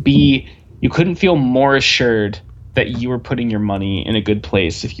couldn't feel more assured that you were putting your money in a good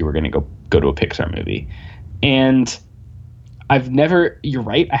place if you were going to go to a Pixar movie. And you're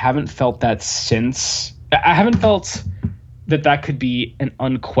right, I haven't felt that since. I haven't felt that could be an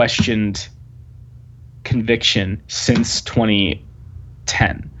unquestioned conviction since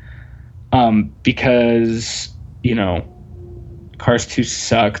 2010. Because, Cars 2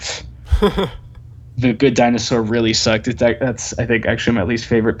 sucked. The Good Dinosaur really sucked. That's, I think, actually my least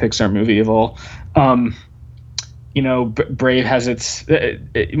favorite Pixar movie of all. Brave has its...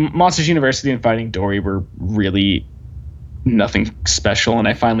 Monsters University and Finding Dory were really nothing special, and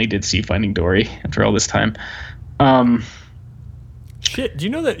I finally did see Finding Dory after all this time. Shit, do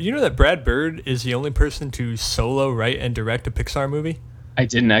you know that Brad Bird is the only person to solo write and direct a Pixar movie? I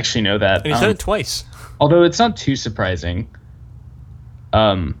didn't actually know that. And he's done it twice. Although it's not too surprising.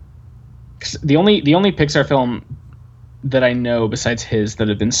 'Cause the only Pixar film that I know besides his that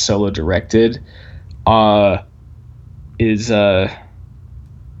have been solo directed is I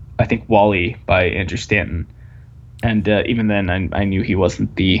think WALL-E by Andrew Stanton. And even then, I knew he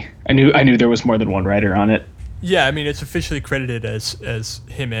wasn't I knew there was more than one writer on it. Yeah, I mean, it's officially credited as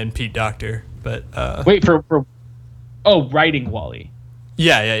him and Pete Docter, but wait for writing WALL-E.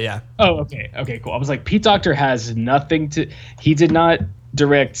 Yeah. Oh, okay, cool. I was like, Pete Docter has nothing to. He did not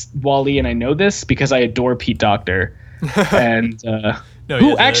direct WALL-E, and I know this because I adore Pete Docter. And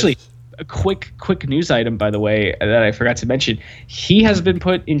actually, a quick news item, by the way, that I forgot to mention. He has been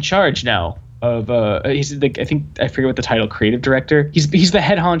put in charge now of he's like, I think I forget what the title, creative director. He's the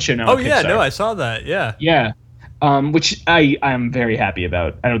head honcho now. Oh yeah, no, I saw that. Yeah. Which I'm very happy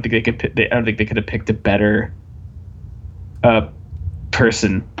about. I don't think they could have picked a better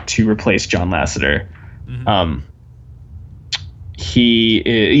person to replace John Lasseter. Mm-hmm.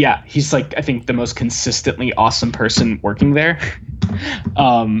 He's like, I think, the most consistently awesome person working there.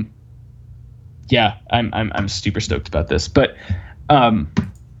 I'm super stoked about this, but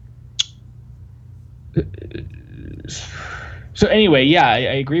so anyway, I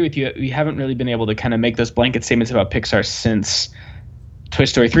agree with you. We haven't really been able to kind of make those blanket statements about Pixar since Toy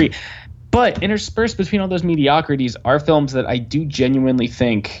Story 3. But interspersed between all those mediocrities are films that I do genuinely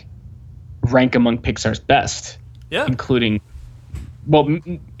think rank among Pixar's best. Yeah. Including well,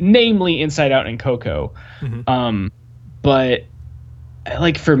 namely Inside Out and Coco. But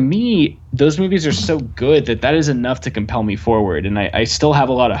like for me, those movies are so good that is enough to compel me forward, and I still have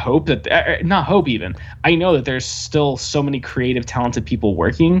a lot of hope that not hope even. I know that there's still so many creative, talented people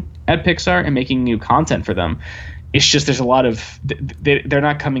working at Pixar and making new content for them. It's just there's a lot of they're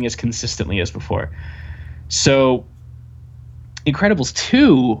not coming as consistently as before. So, Incredibles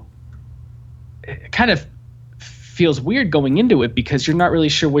 2 kind of feels weird going into it because you're not really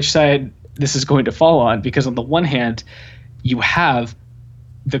sure which side this is going to fall on. Because on the one hand, you have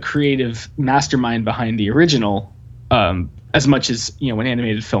the creative mastermind behind the original, as much as an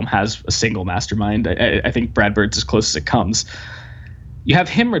animated film has a single mastermind. I think Brad Bird's as close as it comes. You have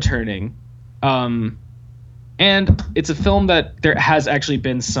him returning, and it's a film that there has actually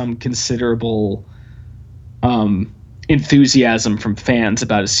been some considerable enthusiasm from fans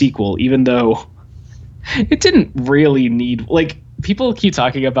about a sequel, even though it didn't really need. Like, people keep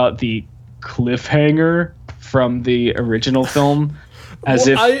talking about the cliffhanger from the original film as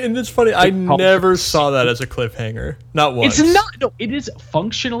and it's funny, I never saw that as a cliffhanger. Not once. It's not. No, it is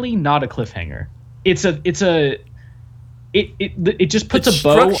functionally not a cliffhanger. It just puts a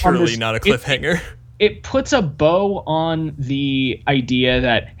bow on this. Structurally not a cliffhanger. It puts a bow on the idea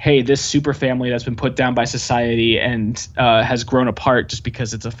that, hey, this super family that's been put down by society and has grown apart just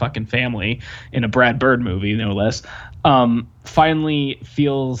because it's a fucking family in a Brad Bird movie, no less, finally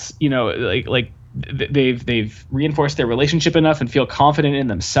feels, like they've reinforced their relationship enough and feel confident in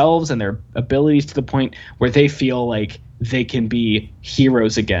themselves and their abilities to the point where they feel like they can be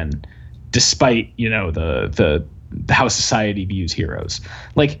heroes again, despite the how society views heroes.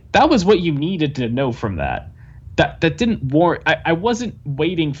 Like, that was what you needed to know from that. That didn't warrant. I wasn't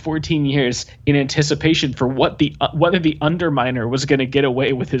waiting 14 years in anticipation for whether the Underminer was going to get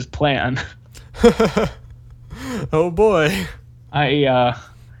away with his plan. Oh boy. I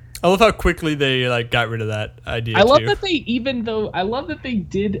love how quickly they got rid of that idea. I love that I love that they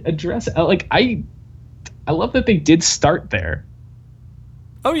did address. I love that they did start there.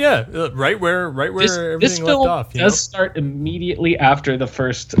 Oh yeah, right where everything left off. This film does start immediately after the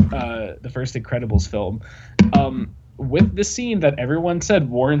first Incredibles film, with the scene that everyone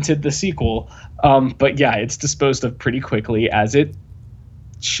said warranted the sequel. But yeah, it's disposed of pretty quickly, as it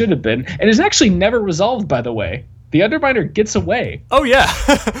should have been, and it's actually never resolved. By the way. The Underminer gets away. Oh yeah!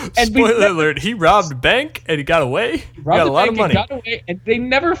 Spoiler alert: he robbed a bank and he got away. He got a lot of money. Got away, and they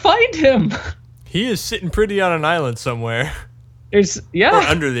never find him. He is sitting pretty on an island somewhere. Or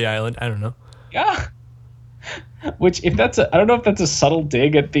under the island. I don't know. Yeah. Which, I don't know if that's a subtle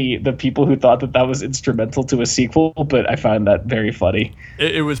dig at the people who thought that was instrumental to a sequel, but I found that very funny.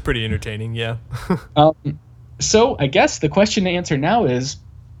 It was pretty entertaining, yeah. So I guess the question to answer now is: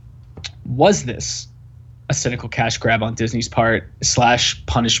 was this a cynical cash grab on Disney's part /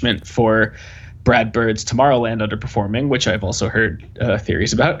 punishment for Brad Bird's Tomorrowland underperforming, which I've also heard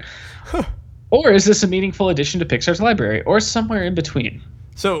theories about? Or is this a meaningful addition to Pixar's library, or somewhere in between?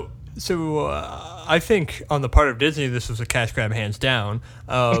 So I think on the part of Disney, this was a cash grab, hands down.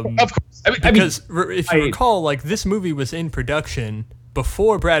 Of course. Because if you recall, this movie was in production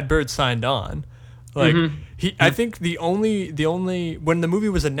before Brad Bird signed on. I think the only when the movie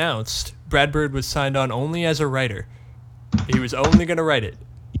was announced, Brad Bird was signed on only as a writer. He was only going to write it.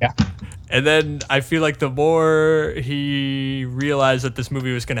 Yeah. And then I feel like the more he realized that this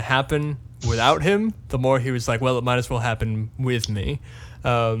movie was going to happen without him, the more he was like, well, it might as well happen with me.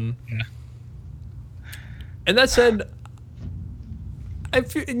 And that said, I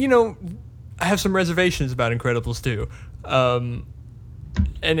feel, I have some reservations about Incredibles 2.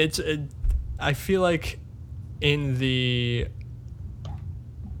 And I feel like in the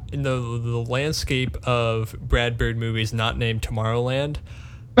landscape of Brad Bird movies not named Tomorrowland,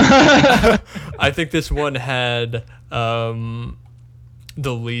 I think this one had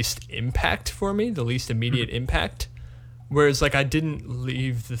the least impact for me, the least immediate impact. Whereas, I didn't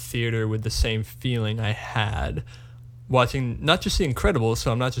leave the theater with the same feeling I had watching not just The Incredibles,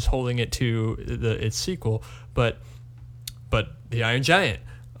 so I'm not just holding it to its sequel, but The Iron Giant,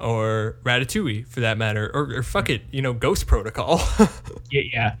 or Ratatouille, for that matter, or fuck it, Ghost Protocol.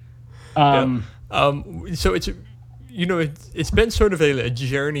 Yeah. So it's been sort of a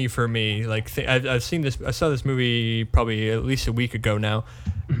journey for me. I saw this movie probably at least a week ago now,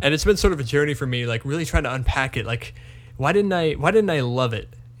 and it's been sort of a journey for me, really trying to unpack it. Why didn't I love it?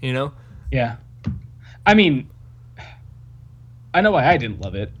 Yeah. I mean, I know why I didn't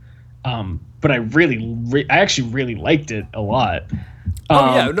love it, but I actually really liked it a lot.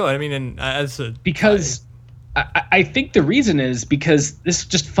 Because I think the reason is because this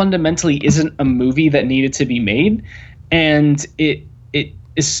just fundamentally isn't a movie that needed to be made, and it it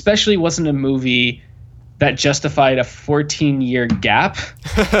especially wasn't a movie that justified a 14-year gap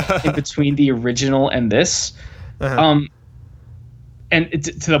in between the original and this. And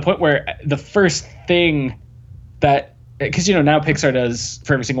to the point where the first thing that, because now Pixar does,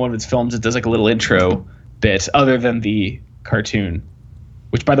 for every single one of its films, it does like a little intro bit other than the cartoon,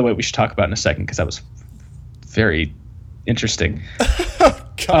 which, by the way, we should talk about in a second because that was very interesting.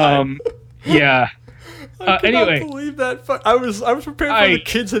 Yeah. I anyway, believe that. I was prepared for the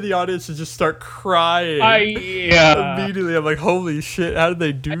kids in the audience to just start crying. Immediately, I'm like, holy shit! How did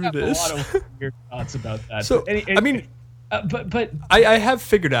they do this? I have a lot of weird thoughts about that. So but I have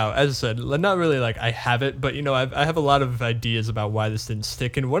figured out, as I said, not really like I have it, but I have a lot of ideas about why this didn't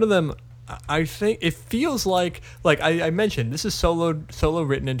stick, and one of them, I think it feels like I mentioned, this is solo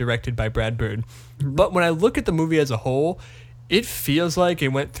written and directed by Brad Bird, but when I look at the movie as a whole, it feels like it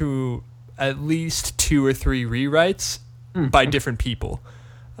went through at least 2 or 3 rewrites by different people,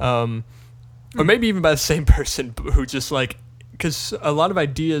 or maybe even by the same person who just because a lot of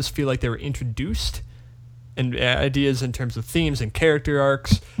ideas feel like they were introduced, and ideas in terms of themes and character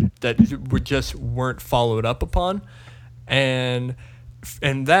arcs that weren't followed up upon, and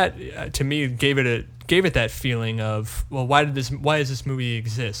that to me gave it that feeling of, well, why does this movie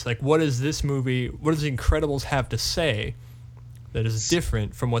exist? Like, what does The Incredibles have to say that is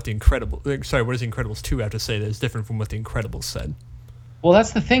different from what what does The Incredibles 2 have to say that is different from what The Incredibles said? Well,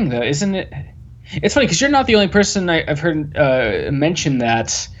 that's the thing, though, isn't it? It's funny because you're not the only person I've heard mention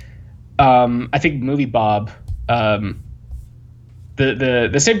that. I think Movie Bob, the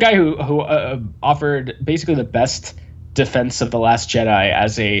same guy who offered basically the best defense of The Last Jedi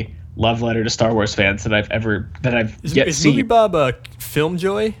as a love letter to Star Wars fans that I've yet seen. Is Movie Bob Film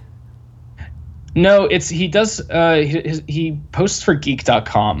Joy? No, he posts for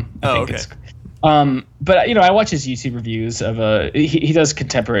geek.com. Okay. But I watch his YouTube reviews of he does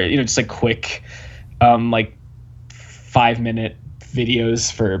contemporary, just like quick, 5-minute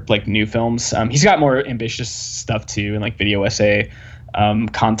videos for like new films. He's got more ambitious stuff too, and like video essay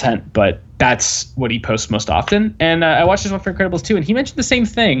content, but that's what he posts most often. And I watched this one for Incredibles 2, and he mentioned the same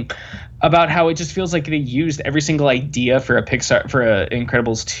thing about how it just feels like they used every single idea for a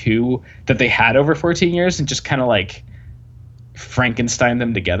Incredibles 2 that they had over 14 years and just kind of like Frankenstein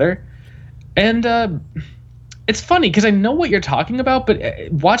them together. And it's funny because I know what you're talking about, but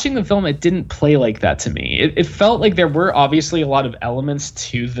watching the film, it didn't play like that to me. It felt like there were obviously a lot of elements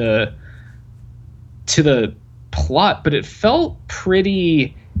to the plot, but it felt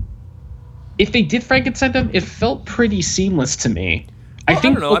pretty. If they did Frankenstein them, it felt pretty seamless to me. Well, I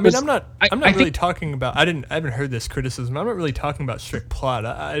don't know. I'm not really talking about. I haven't heard this criticism. I'm not really talking about strict plot.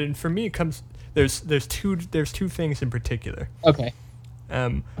 And for me, it comes. There's two things in particular. Okay.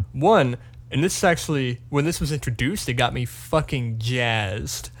 One. And this is actually, when this was introduced, it got me fucking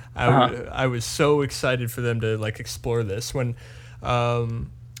jazzed. I was so excited for them to explore this.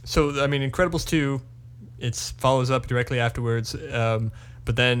 Incredibles 2, it follows up directly afterwards.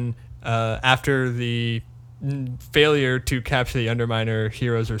 But then after the failure to capture the Underminer,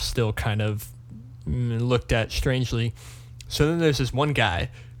 heroes are still kind of looked at strangely. So then there's this one guy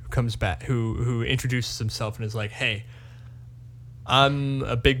who comes back, who introduces himself and is like, hey, I'm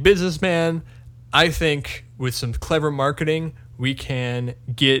a big businessman. I think with some clever marketing, we can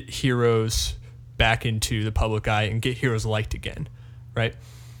get heroes back into the public eye and get heroes liked again, right?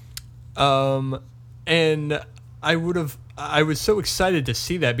 And I was so excited to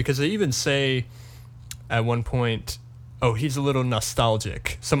see that because they even say at one point, oh, he's a little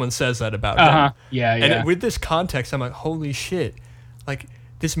nostalgic. Someone says that about him. Yeah. And with this context, I'm like, holy shit.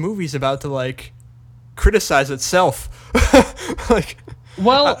 This movie's about to criticize itself.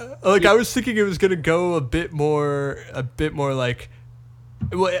 I was thinking it was gonna go a bit more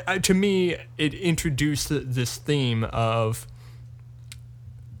to me it introduced this theme of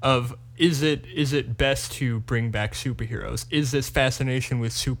is it best to bring back superheroes? Is this fascination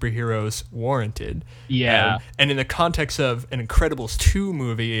with superheroes warranted? Yeah. And in the context of an Incredibles 2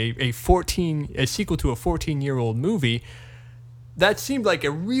 movie, a sequel to a 14-year-old movie, that seemed like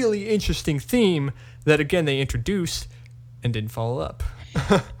a really interesting theme that, again, they introduced and didn't follow up.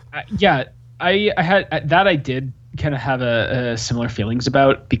 I did kind of have a similar feelings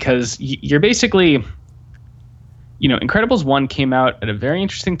about, because you're basically, Incredibles 1 came out at a very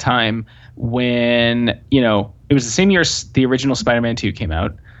interesting time when, it was the same year the original Spider-Man 2 came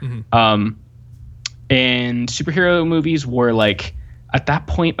out. Mm-hmm. And superhero movies were at that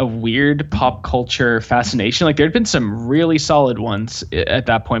point a weird pop culture fascination. There had been some really solid ones at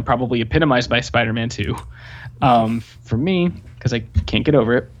that point, probably epitomized by Spider-Man 2 for me, because I can't get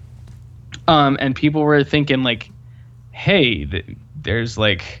over it. And people were thinking hey, there's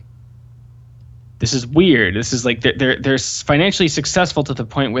like, this is weird. This is like they're financially successful to the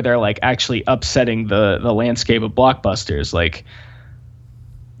point where they're like actually upsetting the landscape of blockbusters. Like,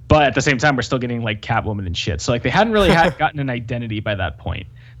 but at the same time, we're still getting like Catwoman and shit. So like they hadn't really gotten an identity by that point.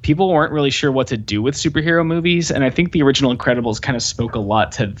 People weren't really sure what to do with superhero movies, and I think the original Incredibles kind of spoke a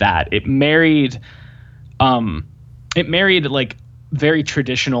lot to that. It married like very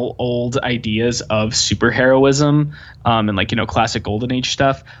traditional old ideas of superheroism, and like, you know, classic golden age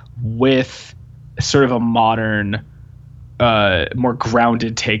stuff with sort of a modern, more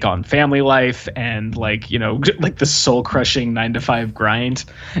grounded take on family life and like, you know, like the soul crushing 9-to-5 grind,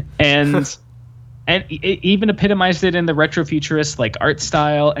 and it even epitomized it in the retrofuturist like art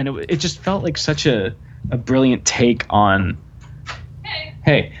style, and it just felt like such a brilliant take on.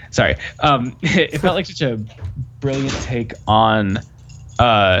 Hey, sorry. It felt like such a brilliant take on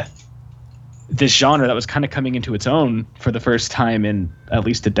this genre that was kind of coming into its own for the first time in at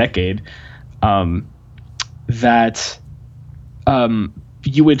least a decade. That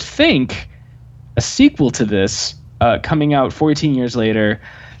you would think a sequel to this coming out 14 years later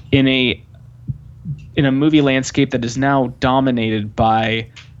in a movie landscape that is now dominated by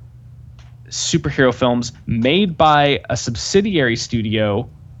superhero films made by a subsidiary studio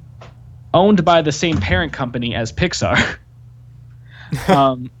owned by the same parent company as Pixar.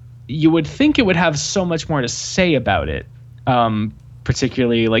 You would think it would have so much more to say about it,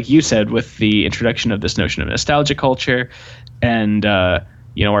 particularly, like you said, with the introduction of this notion of nostalgia culture and,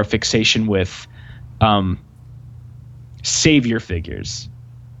 you know, our fixation with savior figures.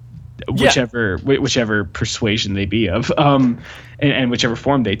 Whichever persuasion they be of, and whichever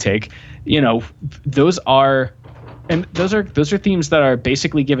form they take, you know, those are themes that are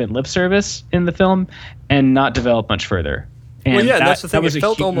basically given lip service in the film and not developed much further. And that's the thing. That was it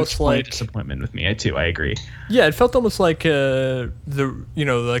felt almost like disappointment with me. I agree. Yeah, it felt almost like the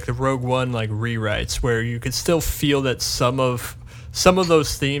Rogue One like rewrites, where you could still feel that some of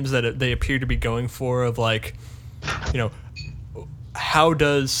those themes that they appear to be going for, of like, you know, how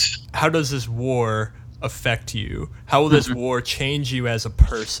does this war affect you? How will this war change you as a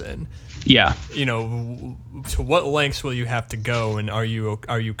person? Yeah. You know, to what lengths will you have to go, and are you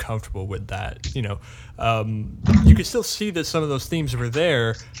comfortable with that? You know, you could still see that some of those themes were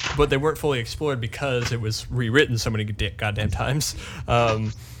there, but they weren't fully explored because it was rewritten so many goddamn times.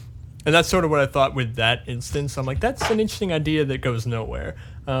 And that's sort of what I thought with that instance. I'm like, that's an interesting idea that goes nowhere.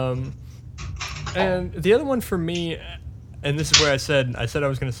 And the other one for me, and this is where I said I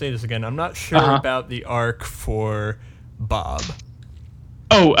was going to say this again, I'm not sure about the arc for Bob.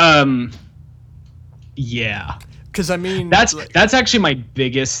 Oh, yeah. Because I mean, that's actually my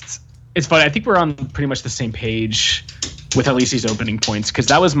biggest. It's funny. I think we're on pretty much the same page with at least these opening points, because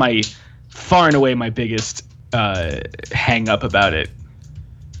that was far and away my biggest hang up about it.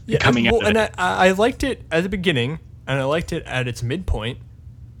 Yeah, coming out. And I liked it at the beginning, and I liked it at its midpoint.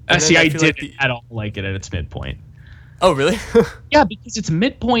 I didn't at all like it at its midpoint. Oh, really? Yeah, because its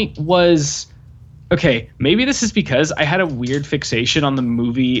midpoint was. Okay, maybe this is because I had a weird fixation on the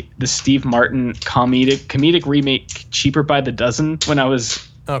movie, the Steve Martin comedic remake Cheaper by the Dozen when I was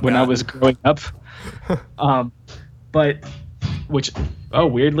growing up. But which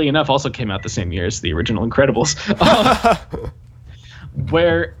weirdly enough also came out the same year as the original Incredibles.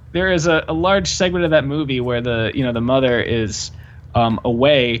 Where there is a large segment of that movie where the mother is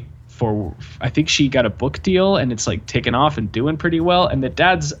away for, I think she got a book deal and it's like taken off and doing pretty well, and the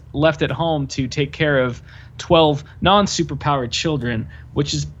dad's left at home to take care of 12 non-superpowered children,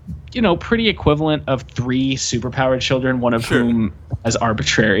 which is, you know, pretty equivalent of 3 superpowered children, one of whom has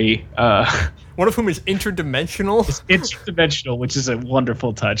arbitrary one of whom is interdimensional. It's interdimensional, which is a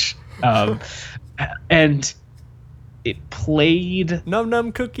wonderful touch. And it played Num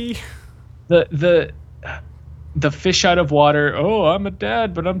Num Cookie. The fish out of water. Oh, I'm a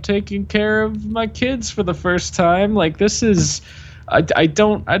dad, but I'm taking care of my kids for the first time. Like, this is, I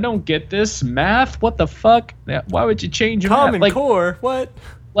don't get this math. What the fuck? Why would you change your Common math? Core? What?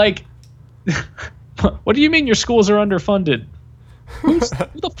 Like, what do you mean your schools are underfunded? Who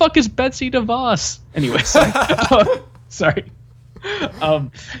the fuck is Betsy DeVos? Anyway, sorry.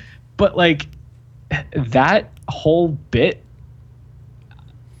 But like that whole bit,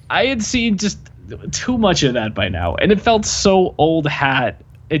 I had seen just too much of that by now, and it felt so old hat.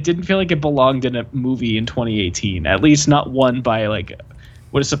 It didn't feel like it belonged in a movie in 2018, at least not one by like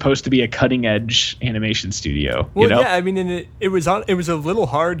what is supposed to be a cutting edge animation studio. Well, you know? Yeah, I mean, and it was a little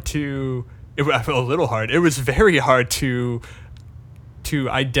hard to. It was very hard to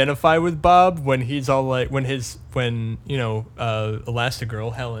identify with Bob when he's all like when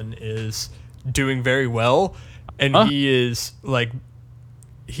Elastigirl Helen is doing very well, and he is like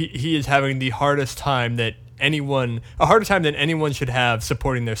he is having the hardest time that a harder time than anyone should have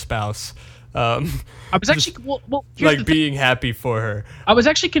supporting their spouse. I was actually like being happy for her. I was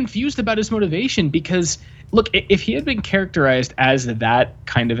actually confused about his motivation because, look, if he had been characterized as that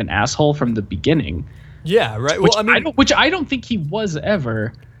kind of an asshole from the beginning, yeah, right. Which I don't think he was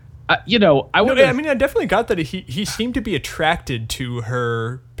ever. I definitely got that he seemed to be attracted to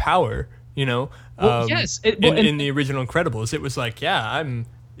her power. You know, yes. In the original Incredibles, it was like, yeah,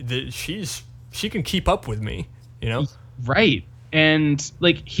 she can keep up with me. You know, right. And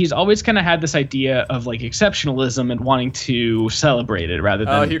like he's always kind of had this idea of like exceptionalism and wanting to celebrate it rather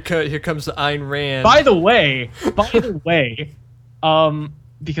than. Here comes the Ayn Rand. By the way,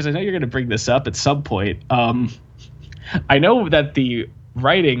 because I know you're going to bring this up at some point. I know that the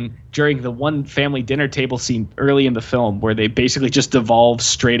writing during the one family dinner table scene early in the film, where they basically just devolve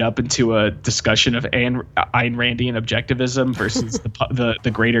straight up into a discussion of Ayn Randian objectivism versus the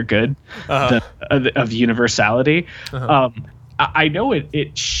greater good of universality. I know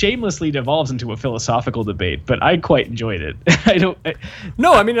it shamelessly devolves into a philosophical debate, but I quite enjoyed it. I don't.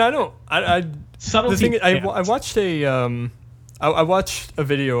 Subtlety. I watched I watched a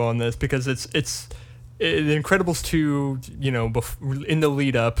video on this because it's The Incredibles 2. You know, in the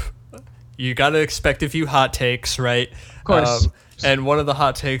lead up, you got to expect a few hot takes, right? Of course. And one of the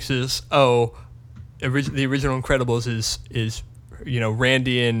hot takes is, the original Incredibles is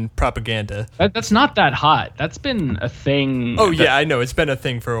Randian propaganda. That's not that hot. That's been a thing. Oh yeah, I know, it's been a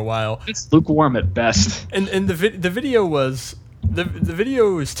thing for a while. It's lukewarm at best. And the video was the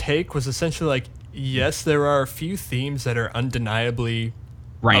video's take was essentially like, yes, there are a few themes that are undeniably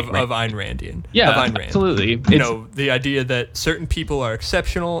of Ayn Randian. Yeah, of Ayn Rand. Absolutely. The idea that certain people are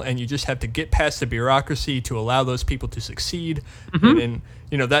exceptional and you just have to get past the bureaucracy to allow those people to succeed. And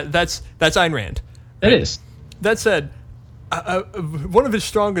that's Ayn Rand. Right? It is. That said, one of his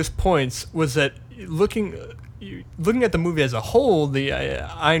strongest points was that looking at the movie as a whole, the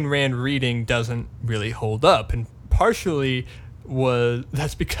Ayn Rand reading doesn't really hold up, and partially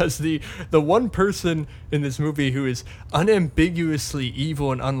that's because the one person in this movie who is unambiguously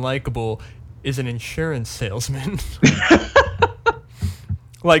evil and unlikable is an insurance salesman.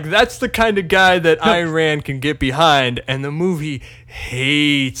 Like, that's the kind of guy that Ayn Rand can get behind, and the movie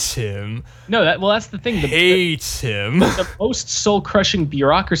hates him. That's the thing. Hates him. The most soul-crushing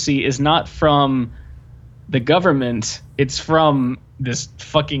bureaucracy is not from the government. It's from this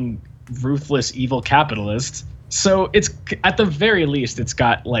fucking ruthless, evil capitalist. So it's, at the very least, it's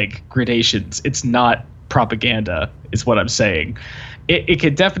got, like, gradations. It's not propaganda, is what I'm saying. It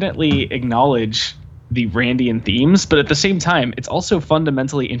could definitely acknowledge the Randian themes, but at the same time, it's also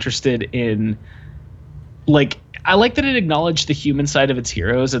fundamentally interested in, like, I like that it acknowledged the human side of its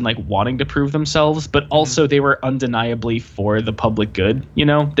heroes and like wanting to prove themselves, but also they were undeniably for the public good. You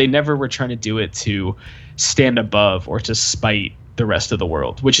know, they never were trying to do it to stand above or to spite the rest of the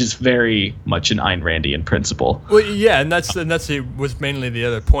world, which is very much an Ayn Randian principle. Well, yeah, and that's was mainly the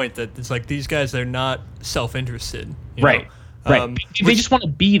other point, that it's like these guys, they're not self-interested, right? Right. They just want to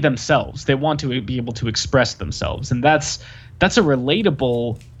be themselves. They want to be able to express themselves. And that's a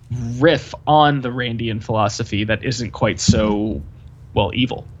relatable riff on the Randian philosophy that isn't quite so,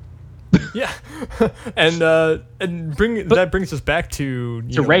 evil. Yeah. That brings us back to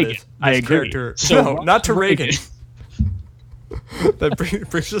Reagan. I agree. Character. So no, not to Reagan. That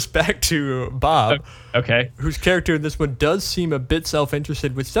brings us back to Bob. Okay. Whose character in this one does seem a bit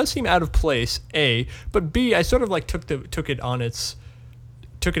self-interested, which does seem out of place, A. But B, I sort of like took it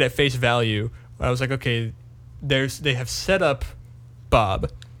at face value. I was like, okay, they have set up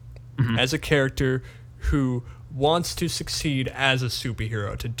Bob as a character who wants to succeed as a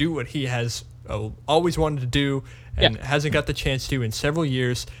superhero, to do what he has always wanted to do and hasn't got the chance to in several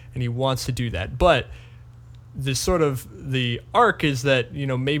years, and he wants to do that. But the arc is that,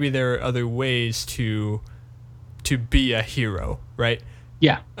 maybe there are other ways to be a hero, right?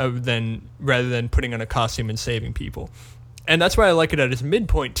 Yeah. Rather than putting on a costume and saving people. And that's why I like it at his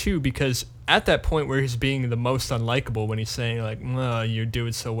midpoint too, because at that point where he's being the most unlikable, when he's saying like, "You're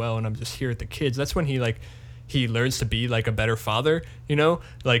doing so well, and I'm just here at the kids," that's when he learns to be like a better father,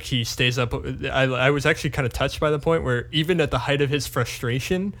 like he stays up. I was actually kind of touched by the point where even at the height of his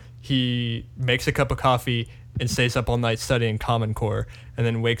frustration, he makes a cup of coffee and stays up all night studying Common Core, and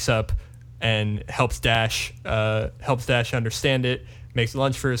then wakes up and helps Dash understand it, makes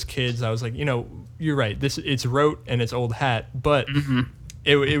lunch for his kids. I was like, you're right. It's rote and it's old hat, but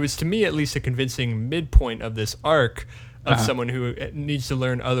it was, to me at least, a convincing midpoint of this arc of someone who needs to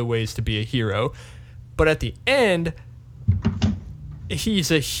learn other ways to be a hero. But at the end, he's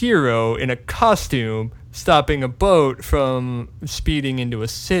a hero in a costume stopping a boat from speeding into a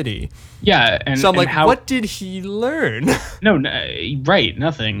city. Yeah, and so I'm and like, how, what did he learn? No, right,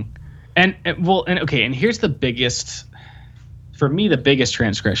 nothing. And here's the biggest, for me, the biggest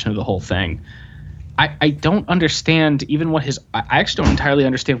transgression of the whole thing. I don't understand even what I actually don't entirely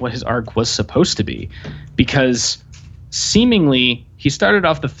understand what his arc was supposed to be, because seemingly he started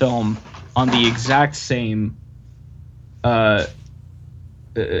off the film on the exact same grounds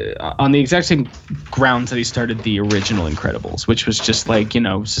that he started the original Incredibles, which was just like,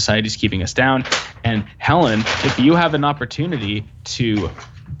 society's keeping us down. And Helen, if you have an opportunity to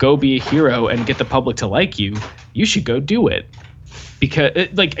go be a hero and get the public to like you, you should go do it. Because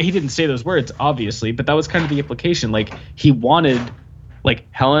he didn't say those words, obviously, but that was kind of the implication. Like, he wanted,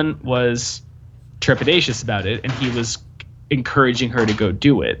 Helen was trepidatious about it, and he was encouraging her to go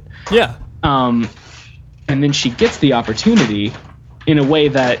do it. Yeah. And then she gets the opportunity in a way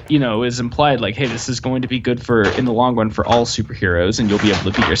that, is implied, like, hey, this is going to be good in the long run for all superheroes, and you'll be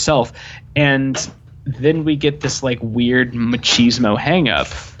able to be yourself. And then we get this, weird machismo hang-up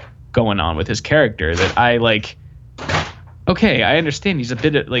going on with his character that I, okay, I understand he's a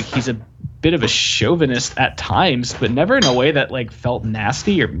bit of a chauvinist at times, but never in a way that felt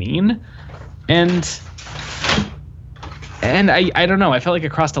nasty or mean. And I don't know, I felt like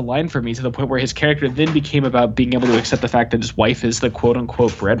it crossed a line for me to the point where his character then became about being able to accept the fact that his wife is the quote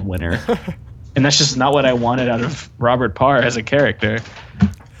unquote breadwinner. And that's just not what I wanted out of Robert Parr as a character.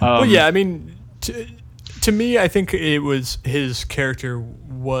 Well, yeah, I mean, to me, I think it was his character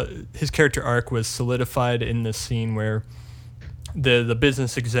arc was solidified in the scene where the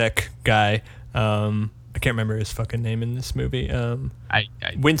business exec guy, I can't remember his fucking name in this movie.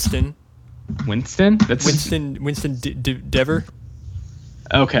 Winston. Winston? That's Winston Dever.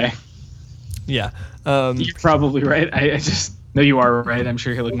 Okay. Yeah. You're probably right. I just no, you are right. I'm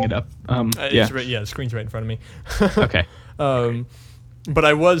sure you're looking it up. Yeah. Right, the screen's right in front of me. Okay. But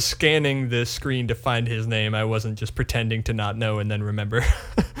I was scanning the screen to find his name. I wasn't just pretending to not know and then remember.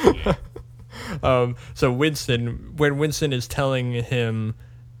 So Winston, when Winston is telling him,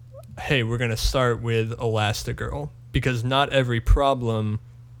 hey, we're going to start with Elastigirl, because not every problem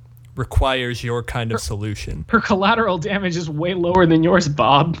requires your kind of solution. Her collateral damage is way lower than yours,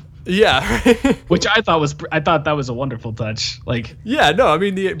 Bob. Yeah. Which I thought that was a wonderful touch. Yeah, no, I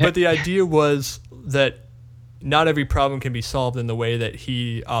mean, but the idea was that not every problem can be solved in the way that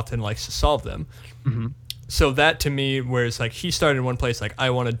he often likes to solve them. Mm-hmm. So that to me, where it's he started in one place, I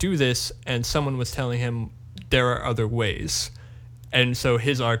want to do this, and someone was telling him there are other ways. And so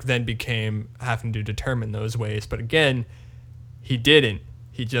his arc then became having to determine those ways. But again, he didn't.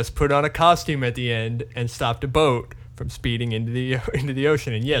 He just put on a costume at the end and stopped a boat from speeding into the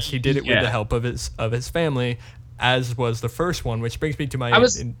ocean. And yes, he did it with the help of his family, as was the first one, which brings me to my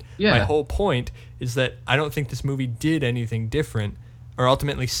whole point is that I don't think this movie did anything different or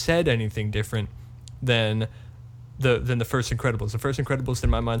ultimately said anything different than the first Incredibles. The first Incredibles, in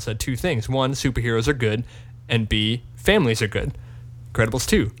my mind, said two things. One, superheroes are good, and B, families are good. Incredibles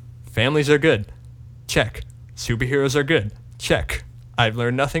 2, families are good. Check. Superheroes are good. Check. I've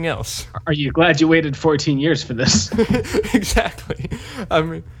learned nothing else. Are you glad you waited 14 years for this? Exactly. I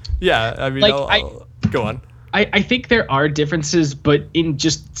mean, yeah. I mean, I'll go on. I think there are differences, but in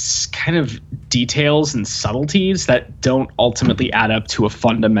just kind of details and subtleties that don't ultimately add up to a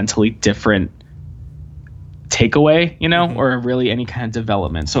fundamentally different takeaway, mm-hmm. or really any kind of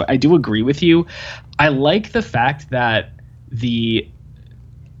development. So I do agree with you. I like the fact that the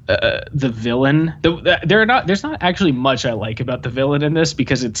villain, there's not actually much I like about the villain in this,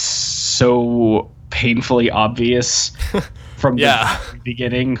 because it's so painfully obvious from the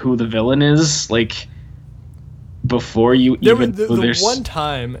beginning who the villain is. Before you even the one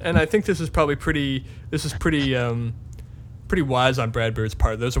time, and I think this is pretty wise on Brad Bird's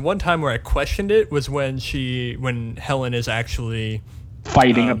part. There's one time where I questioned it, was when Helen is actually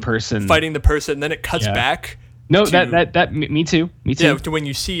fighting the person, and then it cuts back. No, that me too. Yeah, to when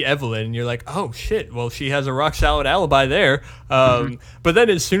you see Evelyn, and you're like, oh shit, well, she has a rock solid alibi there. But then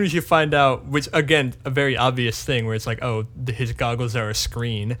as soon as you find out, which again, a very obvious thing, where it's his goggles are a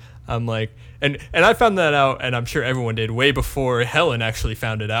screen. I'm like, and I found that out, and I'm sure everyone did way before Helen actually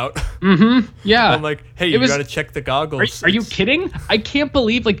found it out. Mm-hmm. Yeah. I'm like, hey, you got to check the goggles. Are you kidding? I can't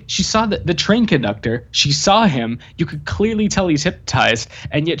believe she saw the train conductor. She saw him. You could clearly tell he's hypnotized,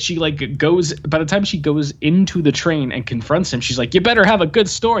 and yet she goes. By the time she goes into the train and confronts him, she's like, "You better have a good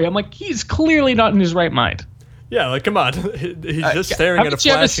story." I'm like, he's clearly not in his right mind. Yeah, come on. He's just staring at a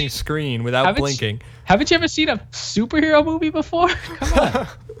flashing screen without blinking. Haven't you ever seen a superhero movie before? Come on.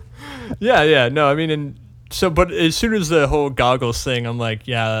 Yeah. No, I mean, but as soon as the whole goggles thing, I'm like,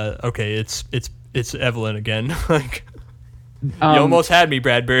 yeah, okay, it's Evelyn again. Like, you almost had me,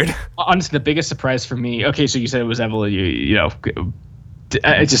 Brad Bird. Honestly, the biggest surprise for me. Okay, so you said it was Evelyn. You know,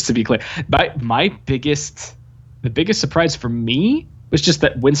 just to be clear, the biggest surprise for me was just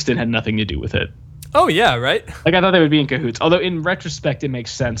that Winston had nothing to do with it. Oh yeah, right. Like, I thought they would be in cahoots. Although in retrospect, it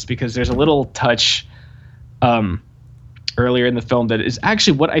makes sense because there's a little touch earlier in the film that is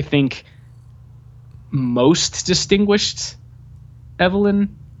actually what I think most distinguished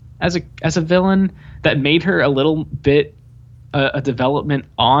Evelyn as a villain, that made her a little bit a development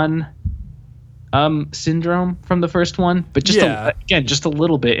on Syndrome from the first one, but just just a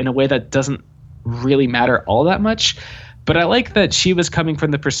little bit, in a way that doesn't really matter all that much. But I like that she was coming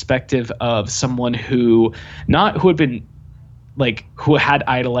from the perspective of someone who had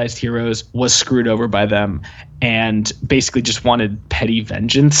idolized heroes, was screwed over by them, and basically just wanted petty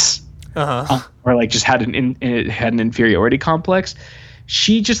vengeance, or like just had an inferiority complex.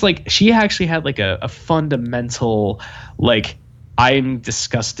 She actually had like a fundamental, like, I'm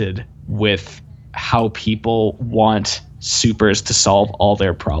disgusted with how people want supers to solve all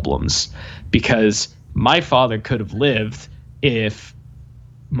their problems, because my father could have lived if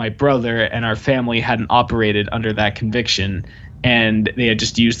my brother and our family hadn't operated under that conviction, and they had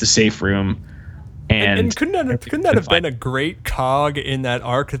just used the safe room. And couldn't that have been a great cog in that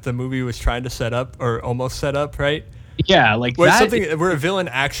arc that the movie was trying to set up, or almost set up, right? Yeah, like where a villain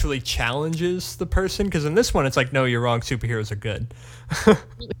actually challenges the person, because in this one it's like, no, you're wrong, superheroes are good.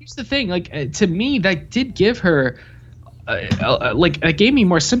 Here's the thing, like, to me, that did give her it gave me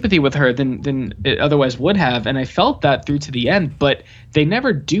more sympathy with her than it otherwise would have, and I felt that through to the end. But they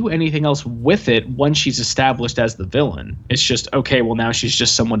never do anything else with it once she's established as the villain. It's just, okay, well, now she's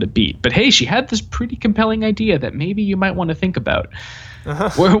just someone to beat. But hey, she had this pretty compelling idea that maybe you might want to think about.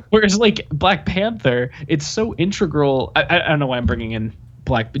 Whereas like Black Panther, it's so integral. I don't know why I'm bringing in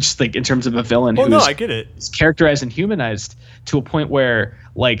but just like in terms of a villain I get it. Is characterized and humanized to a point where,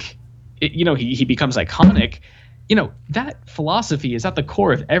 like, he becomes iconic. That philosophy is at the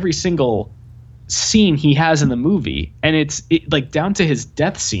core of every single scene he has in the movie, and it's like down to his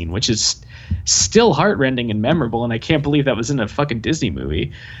death scene, which is still heartrending and memorable. And I can't believe that was in a fucking Disney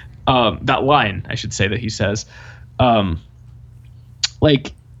movie. That line, I should say, that he says.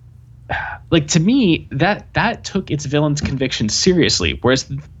 Like to me, that took its villain's conviction seriously, whereas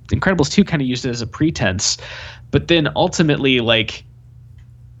The Incredibles 2 kind of used it as a pretense. But then ultimately, like,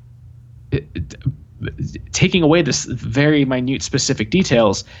 taking away this very minute specific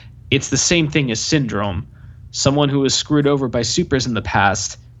details, it's the same thing as Syndrome, someone who was screwed over by supers in the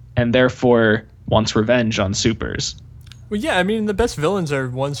past and therefore wants revenge on supers. Well, yeah, I mean, the best villains are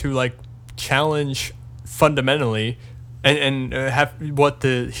ones who, like, challenge fundamentally and have what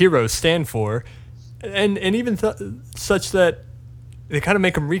the heroes stand for, and even such that they kind of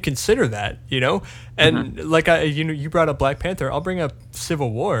make them reconsider that, And like you brought up Black Panther, I'll bring up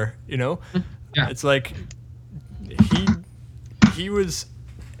Civil War. Yeah. It's like he was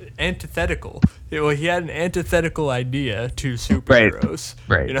antithetical. He had an antithetical idea to superheroes,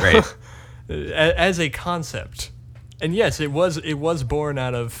 right. As a concept. And yes, it was born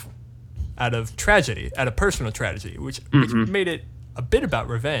out of tragedy, out of personal tragedy, which made it a bit about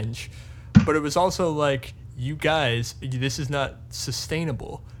revenge, but it was also like, you guys, this is not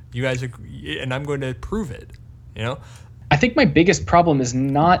sustainable. You guys agree, and I'm going to prove it. I think my biggest problem is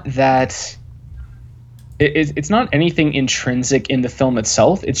not that it's not anything intrinsic in the film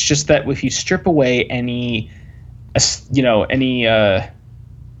itself. It's just that if you strip away any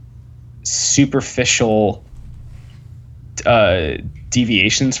superficial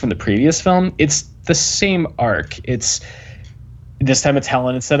deviations from the previous film, it's the same arc. This time it's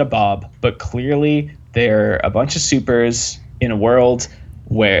Helen instead of Bob, but clearly they're a bunch of supers in a world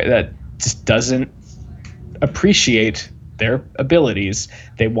where that just doesn't appreciate their abilities.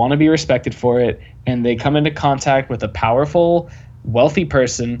 They want to be respected for it, and they come into contact with a powerful, wealthy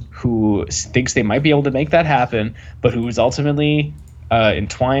person who thinks they might be able to make that happen, but who is ultimately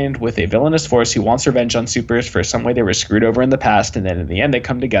entwined with a villainous force who wants revenge on supers for some way they were screwed over in the past. And then in the end, they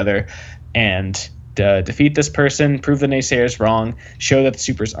come together and defeat this person, prove the naysayers wrong, show that the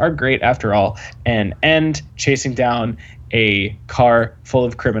supers are great after all, and end chasing down a car full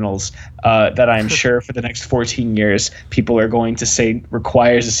of criminals that I'm sure for the next 14 years people are going to say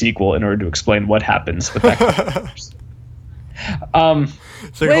requires a sequel in order to explain what happens with that car.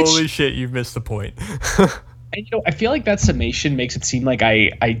 It's like, holy shit, you've missed the point. And I feel like that summation makes it seem like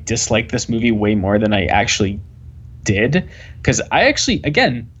I disliked this movie way more than I actually did, because I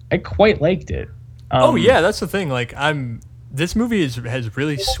quite liked it. Oh yeah, that's the thing. Like, this movie has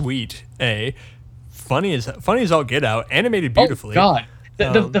really sweet, funny as all get out, animated beautifully. Oh God,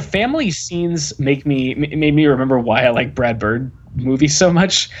 The family scenes made me remember why I like Brad Bird movies so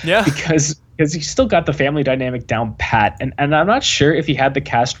much. Yeah. Because he still got the family dynamic down pat, and I'm not sure if he had the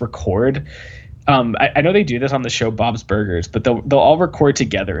cast record. I know they do this on the show Bob's Burgers, but they'll all record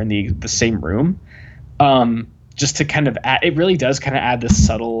together in the same room, just to kind of add. It really does kind of add this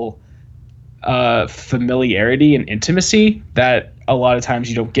subtle familiarity and intimacy that a lot of times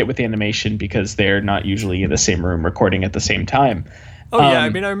you don't get with animation because they're not usually in the same room recording at the same time. Oh yeah, I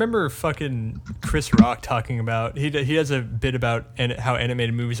mean, I remember fucking Chris Rock talking about he has a bit about how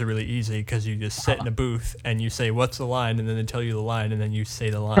animated movies are really easy because you just sit in a booth and you say what's the line, and then they tell you the line, and then you say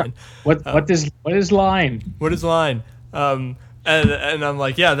the line. What is line? What is line? And I'm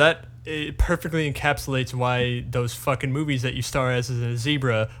like, yeah, that it perfectly encapsulates why those fucking movies that you star as a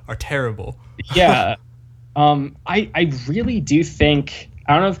zebra are terrible. Yeah, I really do think,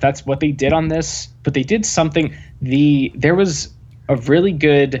 I don't know if that's what they did on this, but they did something. There was a really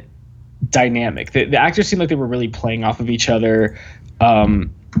good dynamic. The actors seemed like they were really playing off of each other,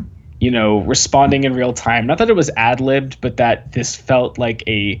 responding in real time. Not that it was ad-libbed, but that this felt like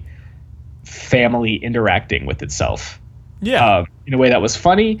a family interacting with itself. Yeah. In a way that was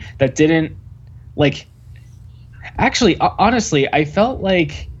funny, that didn't, like... Actually, honestly, I felt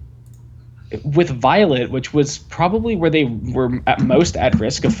like with Violet, which was probably where they were at most at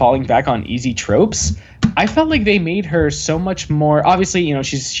risk of falling back on easy tropes, I felt like they made her so much more. Obviously,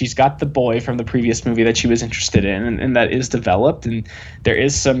 she's got the boy from the previous movie that she was interested in, and that is developed, and there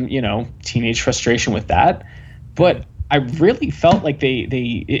is some teenage frustration with that. But I really felt like they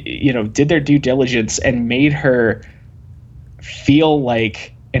did their due diligence and made her feel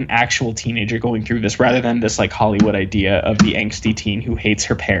like an actual teenager going through this, rather than this like Hollywood idea of the angsty teen who hates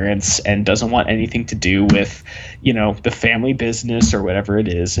her parents and doesn't want anything to do with, the family business or whatever it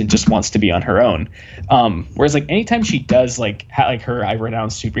is, and just wants to be on her own. Whereas like anytime she does like her I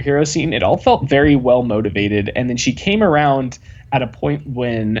Renounce superhero scene, it all felt very well motivated. And then she came around at a point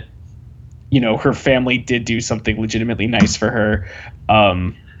when, her family did do something legitimately nice for her.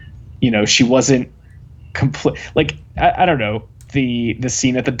 She wasn't complete. Like, I don't know. The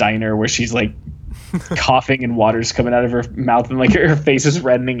scene at the diner where she's like coughing and water's coming out of her mouth and like her face is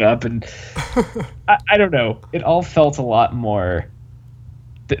reddening up, and I don't know. It all felt a lot more.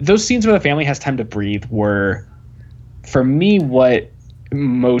 Those scenes where the family has time to breathe were, for me, what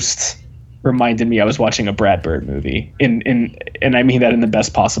most reminded me I was watching a Brad Bird movie. And I mean that in the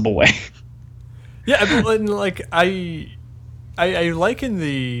best possible way. Yeah, like I liken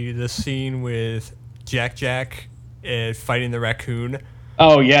the scene with Jack fighting the raccoon.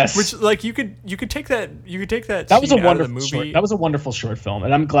 Oh yes. Which like you could take that That was a scene out of the wonderful movie. short. That was a wonderful short film,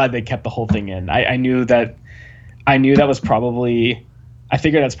 and I'm glad they kept the whole thing in. I knew that was probably. I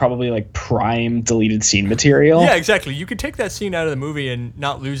figured that's probably like prime deleted scene material. Yeah, exactly. You could take that scene out of the movie and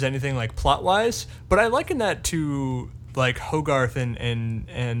not lose anything like plot wise. But I liken that to like Hogarth and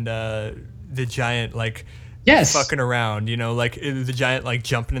the giant like. Yes. Fucking around, like the giant like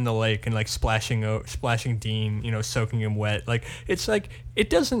jumping in the lake and like splashing Dean, soaking him wet. Like it's like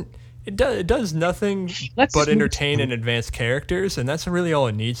it does nothing but entertain and advance characters, and that's really all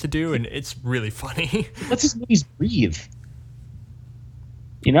it needs to do, and it's really funny. Lets his movies breathe.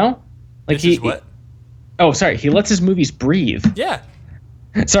 Like what? Oh, sorry. He lets his movies breathe. Yeah.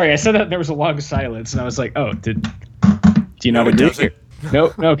 Sorry, I said that there was a long silence, and I was like, oh, do you not it agree? doesn't.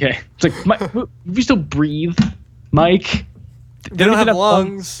 No, okay. It's like, you still breathe, Mike. They don't have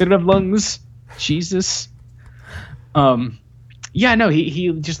lungs. They don't have lungs. Jesus. Yeah, no,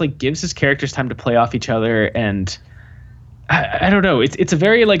 he just like gives his characters time to play off each other, and I don't know. It's a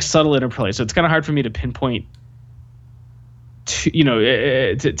very like subtle interplay, so it's kind of hard for me to pinpoint.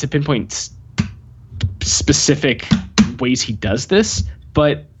 To pinpoint specific ways he does this,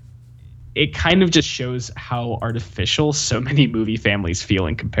 but it kind of just shows how artificial so many movie families feel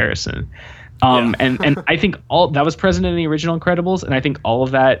in comparison. And I think all that was present in the original Incredibles, and I think all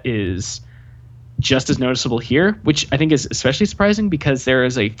of that is just as noticeable here, which I think is especially surprising because there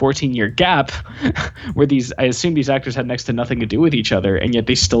is a 14-year gap where I assume these actors had next to nothing to do with each other, and yet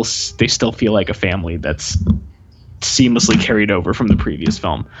they still feel like a family that's seamlessly carried over from the previous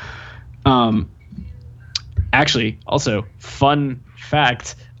film. Actually, also fun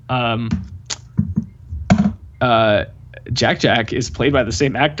fact. Jack is played by the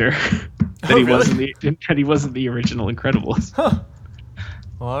same actor that he was in the original Incredibles. Huh.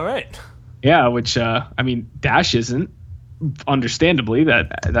 All right. Yeah, which I mean, Dash isn't. Understandably,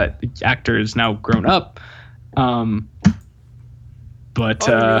 that actor is now grown up. But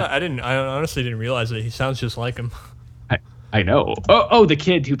I honestly didn't realize that he sounds just like him. I know. Oh, the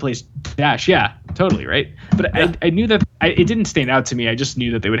kid who plays Dash. Yeah, totally, right? But Yeah. I knew that it didn't stand out to me. I just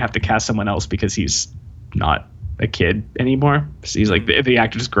knew that they would have to cast someone else because he's not a kid anymore. So he's like, if the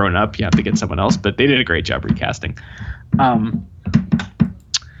actor's grown up, you have to get someone else. But they did a great job recasting.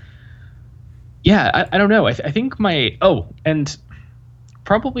 Yeah, I don't know. I think and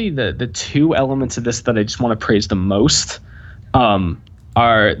probably the two elements of this that I just want to praise the most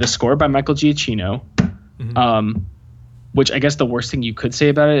are the score by Michael Giacchino, which I guess the worst thing you could say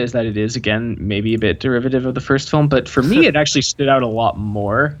about it is that it is, again, maybe a bit derivative of the first film. But for me, it actually stood out a lot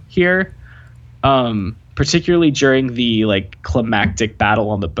more here, particularly during the like climactic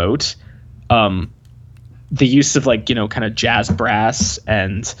battle on the boat. The use of like, kind of jazz brass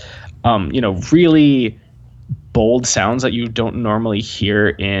and really bold sounds that you don't normally hear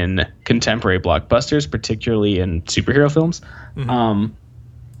in contemporary blockbusters, particularly in superhero films.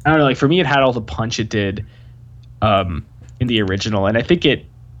 I don't know, like for me, it had all the punch it did in the original, and I think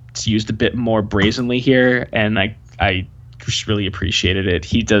it's used a bit more brazenly here, and I just really appreciated it.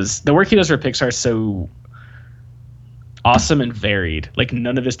 The work he does for Pixar is so awesome and varied. Like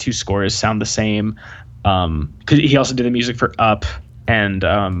none of his two scores sound the same. Because he also did the music for Up and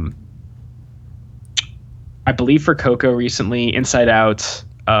I believe for Coco recently, Inside Out,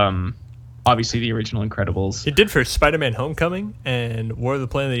 obviously the original Incredibles. He did for Spider-Man: Homecoming and War of the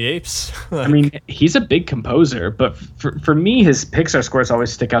Planet of the Apes. I mean, he's a big composer, but for me, his Pixar scores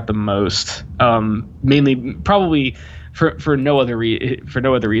always stick out the most. Mainly, probably for no other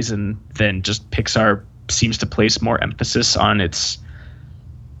reason than just Pixar seems to place more emphasis on its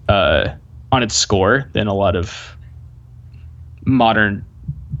score than a lot of modern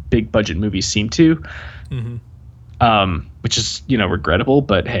big budget movies seem to. Which is regrettable,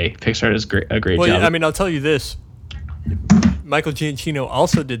 but hey, Pixar does a great job. Yeah, I mean, I'll tell you this: Michael Giacchino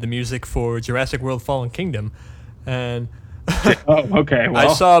also did the music for Jurassic World: Fallen Kingdom, and okay. Well,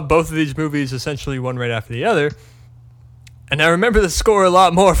 I saw both of these movies essentially one right after the other, and I remember the score a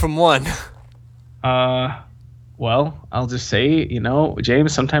lot more from one. Well, I'll just say,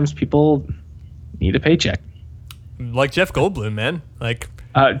 James, sometimes people need a paycheck. Like Jeff Goldblum, man. Like,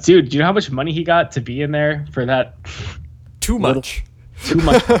 dude, do you know how much money he got to be in there for that? Too much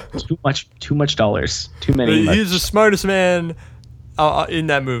dollars. Too many. He's the smartest man in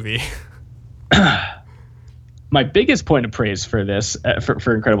that movie. My biggest point of praise for this,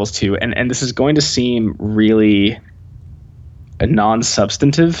 for Incredibles 2, and this is going to seem really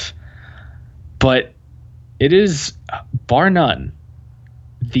non-substantive, but it is, bar none,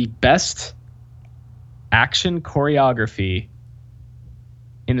 the best action choreography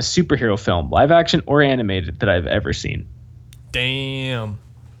in a superhero film, live action or animated, that I've ever seen. Damn.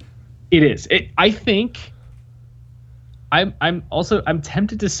 It is. I think I'm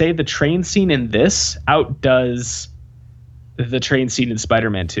tempted to say the train scene in this outdoes the train scene in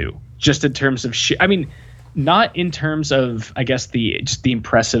Spider-Man 2, just in terms of not in terms of, I guess, the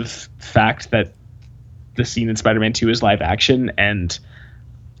impressive fact that the scene in Spider-Man 2 is live action and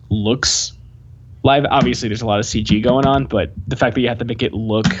looks live. Obviously, there's a lot of CG going on, but the fact that you have to make it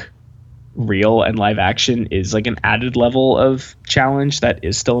look real and live action is like an added level of challenge that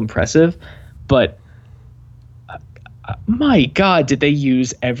is still impressive. But my God, did they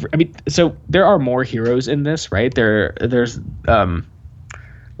use so there are more heroes in this, right? There's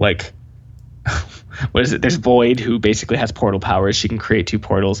like what is it? There's Void, who basically has portal powers. She can create two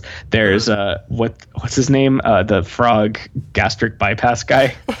portals. There's what's his name? The frog gastric bypass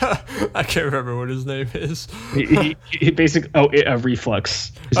guy. I can't remember what his name is. He basically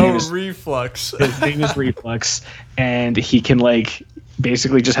Reflux. Reflux. His name is Reflux, and he can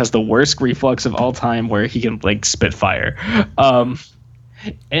basically just has the worst reflux of all time, where he can spit fire.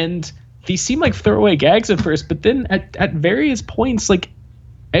 And these seem like throwaway gags at first, but then at various points,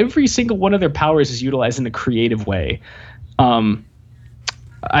 every single one of their powers is utilized in a creative way.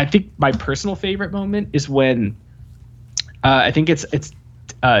 I think my personal favorite moment is when I think it's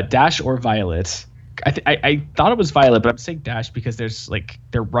Dash or Violet. I thought it was Violet, but I'm saying Dash because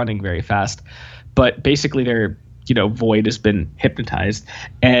they're running very fast. But basically they're Void has been hypnotized,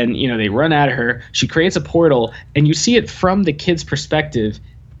 and they run at her. She creates a portal, and you see it from the kid's perspective.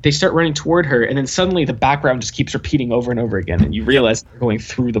 They start running toward her, and then suddenly the background just keeps repeating over and over again, and you realize they're going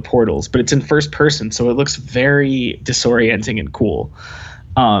through the portals, but it's in first person, so it looks very disorienting and cool.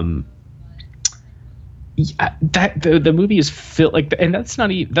 The movie is filled and that's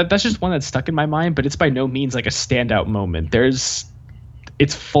not even that's just one that's stuck in my mind, but it's by no means a standout moment.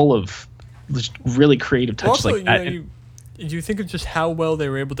 It's full of just really creative touches also, like that. you think of just how well they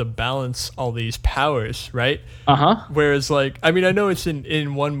were able to balance all these powers, right? Uh-huh. Whereas, like, I mean, I know it's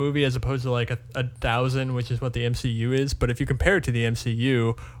in one movie as opposed to like a 1,000, which is what the MCU is. But if you compare it to the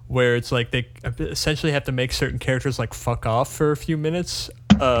MCU, where it's like they essentially have to make certain characters like fuck off for a few minutes,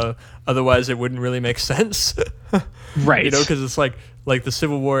 otherwise it wouldn't really make sense. Right. You know, because it's like the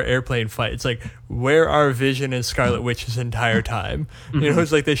Civil War airplane fight. It's like, where are Vision and Scarlet Witch this entire time? Mm-hmm. You know,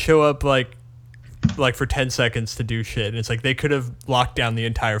 it's like they show up like for 10 seconds to do shit, and it's like they could have locked down the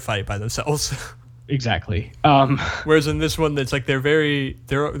entire fight by themselves. Exactly. Whereas in this one, it's like they're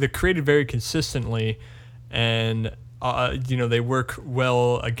created very consistently, and you know, they work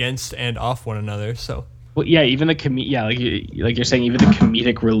well against and off one another. So well, yeah, even the like you're saying, even the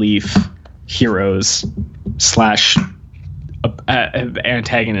comedic relief heroes /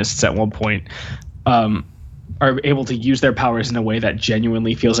 antagonists at one point are able to use their powers in a way that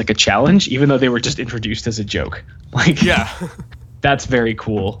genuinely feels like a challenge, even though they were just introduced as a joke. Like, yeah, that's very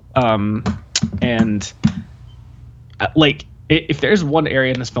cool. And like, if there's one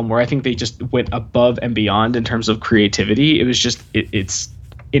area in this film where I think they just went above and beyond in terms of creativity, it was just it's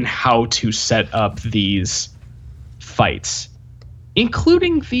in how to set up these fights,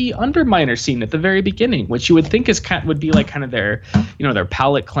 including the Underminer scene at the very beginning, which you would think would be like kind of their, you know, their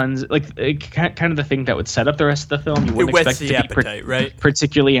palate cleanse, like kind of the thing that would set up the rest of the film. You wouldn't expect it to be right?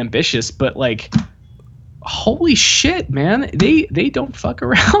 particularly ambitious, but like, holy shit, man, they don't fuck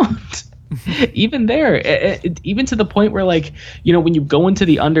around. Even there, even to the point where, like, you know, when you go into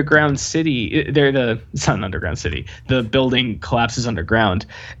the underground city, it's not an underground city. The building collapses underground,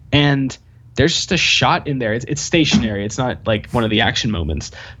 and there's just a shot in there. It's stationary. It's not like one of the action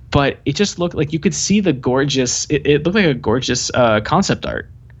moments, but it just looked like you could see the gorgeous. It looked like a gorgeous concept art,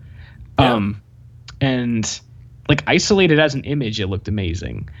 Yeah. And like isolated as an image, it looked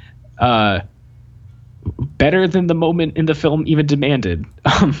amazing. Better than the moment in the film even demanded.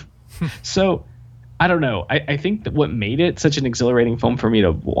 So, I don't know. I think that what made it such an exhilarating film for me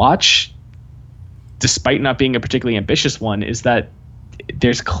to watch, despite not being a particularly ambitious one, is that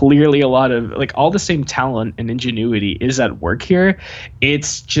there's clearly a lot of, like, all the same talent and ingenuity is at work here.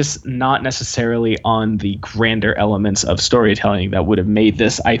 It's just not necessarily on the grander elements of storytelling that would have made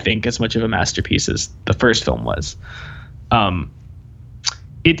this, I think, as much of a masterpiece as the first film was. And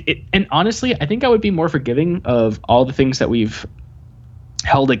honestly, I think I would be more forgiving of all the things that we've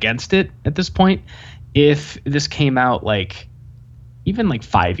held against it at this point if this came out like even like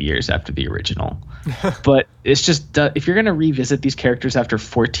 5 years after the original. But it's just if you're going to revisit these characters after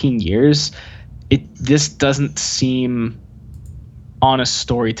 14 years, this doesn't seem on a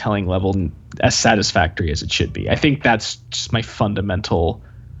storytelling level as satisfactory as it should be. I think that's just my fundamental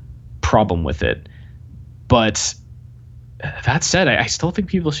problem with it. But that said, I still think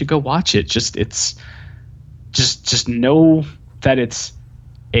people should go watch it. Just know that it's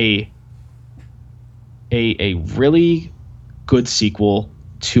a really good sequel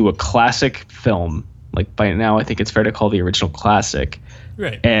to a classic film. Like, by now I think it's fair to call the original classic.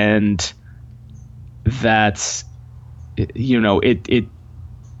 Right. And that, you know,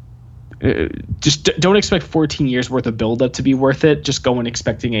 just don't expect 14 years worth of build up to be worth it. Just go in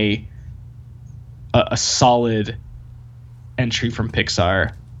expecting a solid entry from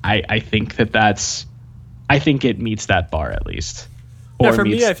Pixar. I think I think it meets that bar at least. Yeah, for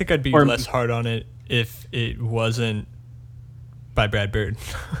me, I think I'd be less hard on it if it wasn't by Brad Bird,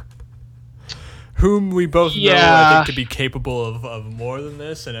 whom we both know, I think, to be capable of more than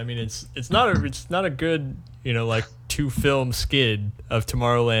this. And I mean, it's not a good, you know, like 2-film skid of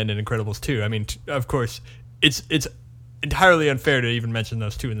Tomorrowland and Incredibles 2. I mean, of course, it's entirely unfair to even mention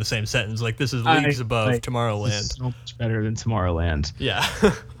those two in the same sentence. Like, this is leagues above Tomorrowland. So much better than Tomorrowland. Yeah.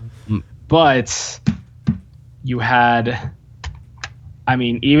 But you had, I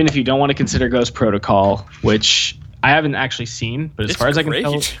mean, even if you don't want to consider Ghost Protocol, which I haven't actually seen, but as far as I can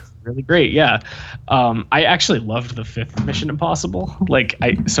tell, it's really great. Yeah. I actually loved the 5th Mission Impossible. Like,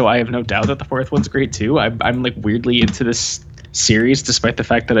 so I have no doubt that the 4th one's great too. I'm like weirdly into this series, despite the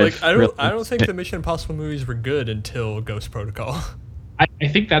fact that I don't think the Mission Impossible movies were good until Ghost Protocol. I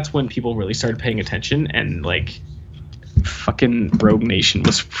think that's when people really started paying attention, and like, fucking Rogue Nation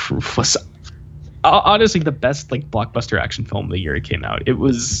was honestly the best like blockbuster action film the year it came out. It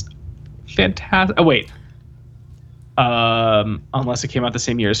was fantastic. Oh wait, unless it came out the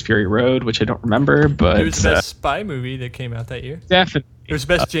same year as Fury Road, which I don't remember. But it was the best spy movie that came out that year. Definitely, it was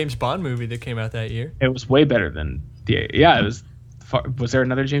the best James Bond movie that came out that year. It was way better than it was. Was there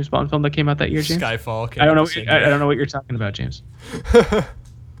another James Bond film that came out that year, James? Skyfall. I don't know. I don't know what you're talking about, James.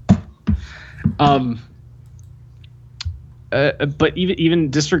 But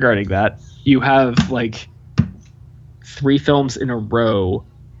even disregarding that, you have like 3 films in a row,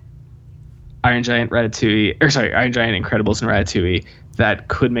 Iron Giant, Incredibles, and Ratatouille, that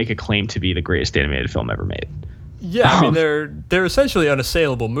could make a claim to be the greatest animated film ever made. Yeah, I mean they're essentially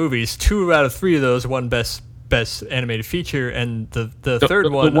unassailable movies. 2 out of 3 of those won best animated feature, and the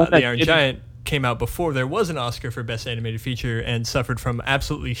third one, The Iron Giant, came out before there was an Oscar for best animated feature and suffered from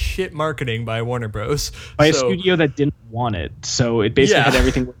absolutely shit marketing by Warner Bros. By a studio that didn't want it, so it basically had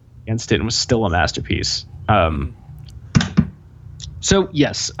everything against it and was still a masterpiece. So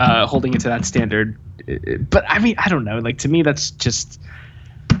yes, holding it to that standard, but I mean I don't know. Like to me, that's just.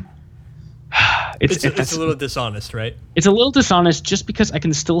 It's a little dishonest, right? It's a little dishonest just because I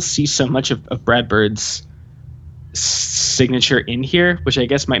can still see so much of Brad Bird's signature in here, which I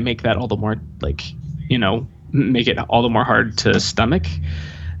guess might make that all the more make it all the more hard to stomach.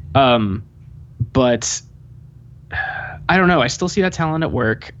 But I don't know. I still see that talent at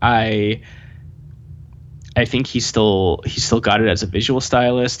work. I think he's still got it as a visual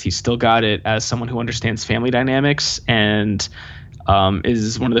stylist. He's still got it as someone who understands family dynamics and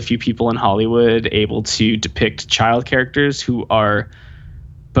is one of the few people in Hollywood able to depict child characters who are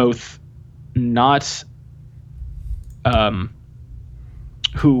both not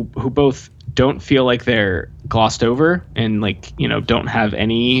who both don't feel like they're glossed over and don't have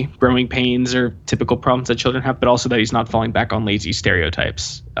any growing pains or typical problems that children have, but also that he's not falling back on lazy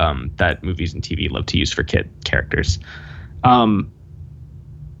stereotypes that movies and TV love to use for kid characters.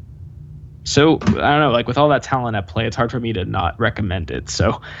 So I don't know, with all that talent at play, it's hard for me to not recommend it.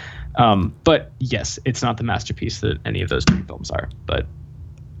 So, but yes, it's not the masterpiece that any of those 3 films are, but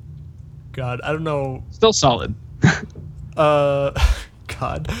God, I don't know. Still solid. God,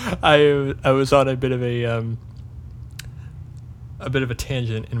 I was on a bit of a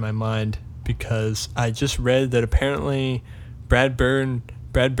tangent in my mind because I just read that apparently Brad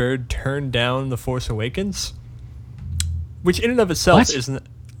Bird turned down The Force Awakens, which in and of itself isn't.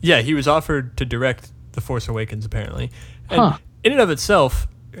 Yeah, he was offered to direct The Force Awakens apparently, and in and of itself,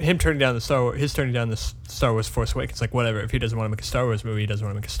 him turning down the Star Wars Force Awakens, whatever. If he doesn't want to make a Star Wars movie, he doesn't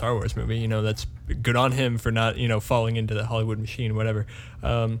want to make a Star Wars movie. That's good on him for not falling into the Hollywood machine, whatever.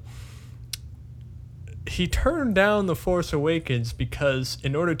 He turned down The Force Awakens because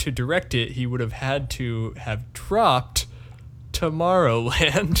in order to direct it, he would have had to have dropped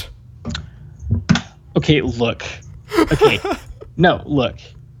Tomorrowland. Okay, look. Okay, no, look.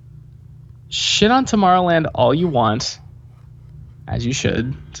 Shit on Tomorrowland all you want, as you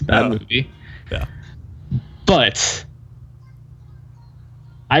should. It's a bad movie. Yeah. But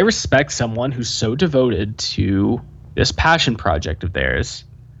I respect someone who's so devoted to this passion project of theirs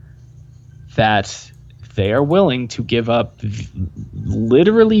that they are willing to give up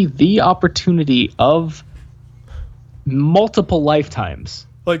literally the opportunity of multiple lifetimes.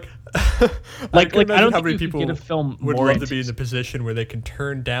 I don't know how many people get a film would love to be in the position where they can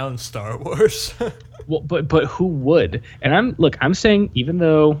turn down Star Wars. Well, but who would? And I'm saying, even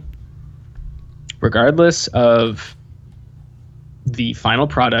though, regardless of the final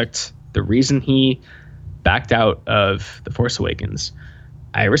product, the reason he backed out of The Force Awakens,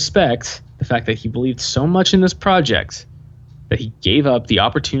 I respect the fact that he believed so much in this project that he gave up the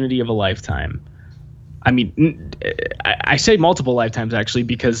opportunity of a lifetime. I mean, I say multiple lifetimes actually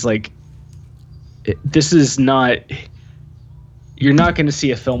because this is not. You're not going to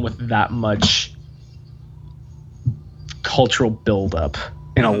see a film with that much cultural buildup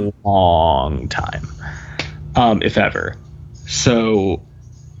in a long time, if ever. So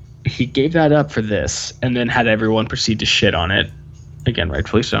he gave that up for this, and then had everyone proceed to shit on it. Again,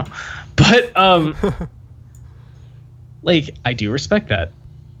 rightfully so. But I do respect that.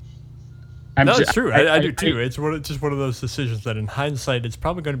 It's true. I do too. It's just one of those decisions that, in hindsight, it's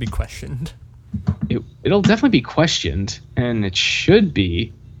probably going to be questioned. It'll definitely be questioned, and it should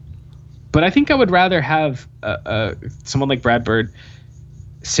be. But I think I would rather have someone like Brad Bird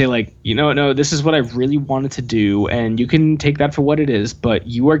say, no, this is what I really wanted to do, and you can take that for what it is, but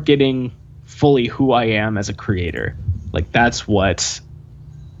you are getting fully who I am as a creator. That's what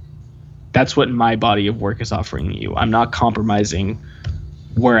my body of work is offering you. I'm not compromising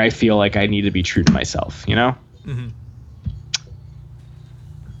where I feel like I need to be true to myself, Mm-hmm.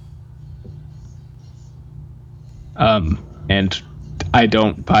 And I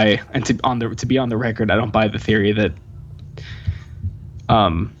don't buy, and to be on the record, I don't buy the theory that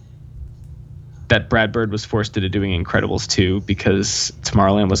that Brad Bird was forced into doing Incredibles 2 because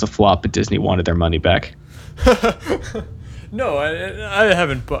Tomorrowland was a flop, but Disney wanted their money back. No, I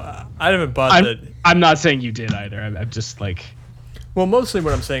haven't bought that. I'm not saying you did either. I'm just Well, mostly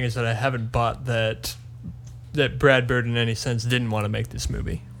what I'm saying is that I haven't bought that Brad Bird in any sense didn't want to make this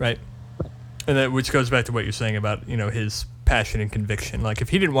movie, right? And that, which goes back to what you're saying about, you know, his passion and conviction. Like, if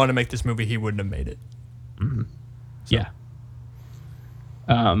he didn't want to make this movie, he wouldn't have made it. Mm-hmm. So. Yeah.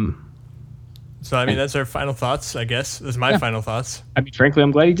 So, I mean, that's our final thoughts, I guess. That's my final thoughts. I mean, frankly,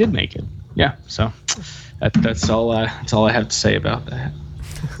 I'm glad he did make it. Yeah. So that's all. That's all I have to say about that.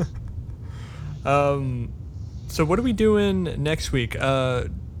 So what are we doing next week? Do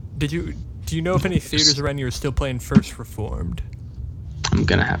you know if any theaters around you are still playing First Reformed? I'm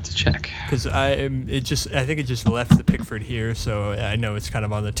gonna have to check. Because I think it just left the Pickford here, so I know it's kind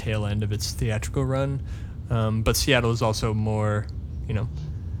of on the tail end of its theatrical run. But Seattle is also more, you know.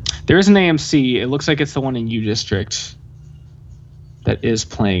 There is an AMC. It looks like it's the one in U District that is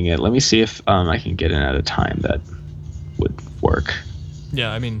playing it. Let me see if I can get in at a time that would work.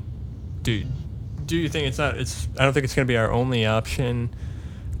 Yeah, I mean, do you think it's not? I don't think it's going to be our only option.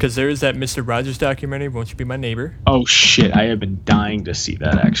 Because there is that Mr. Rogers documentary, Won't You Be My Neighbor? Oh, shit. I have been dying to see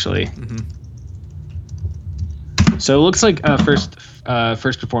that, actually. Mm-hmm. So it looks like First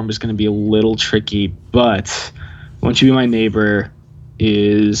Reformed is going to be a little tricky, but Won't You Be My Neighbor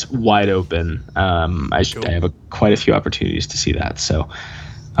is wide open. I have quite a few opportunities to see that. So,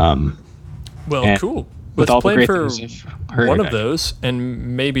 well, cool. With Let's all the plan great for things I've heard, one of those,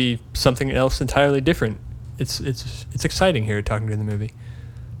 and maybe something else entirely different. It's exciting here talking to the movie.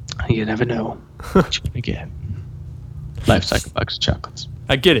 You never know what you're gonna get. Life cycle box of chocolates.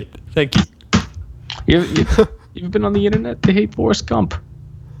 I get it. Thank you. You've been on the internet to hate Forrest Gump.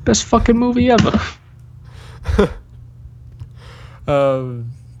 Best fucking movie ever.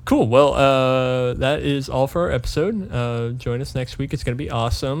 Cool. Well, that is all for our episode. Join us next week. It's going to be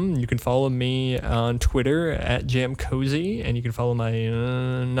awesome. You can follow me on Twitter at JamCozy, and you can follow my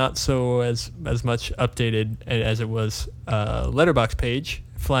not so as much updated as it was Letterboxd page,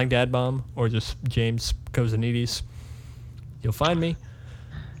 Flying Dad Bomb, or just James Kozanides. You'll find me.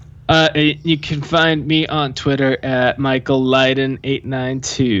 You can find me on Twitter at Michael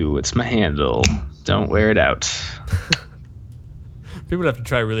Leiden892. It's my handle. Don't wear it out. People would have to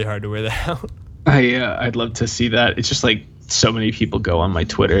try really hard to wear that out. I'd love to see that. It's just like so many people go on my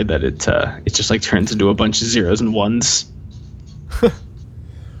Twitter that it just like turns into a bunch of zeros and ones.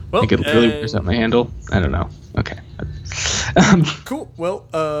 Well, like it really wears out my handle. I don't know. Okay. Cool.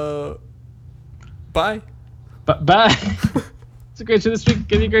 Well, bye. Bye. It's a great show this week.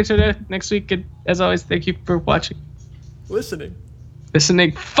 Give you a great show next week. And as always, thank you for watching. Listening.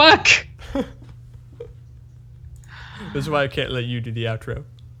 Fuck! This is why I can't let you do the outro.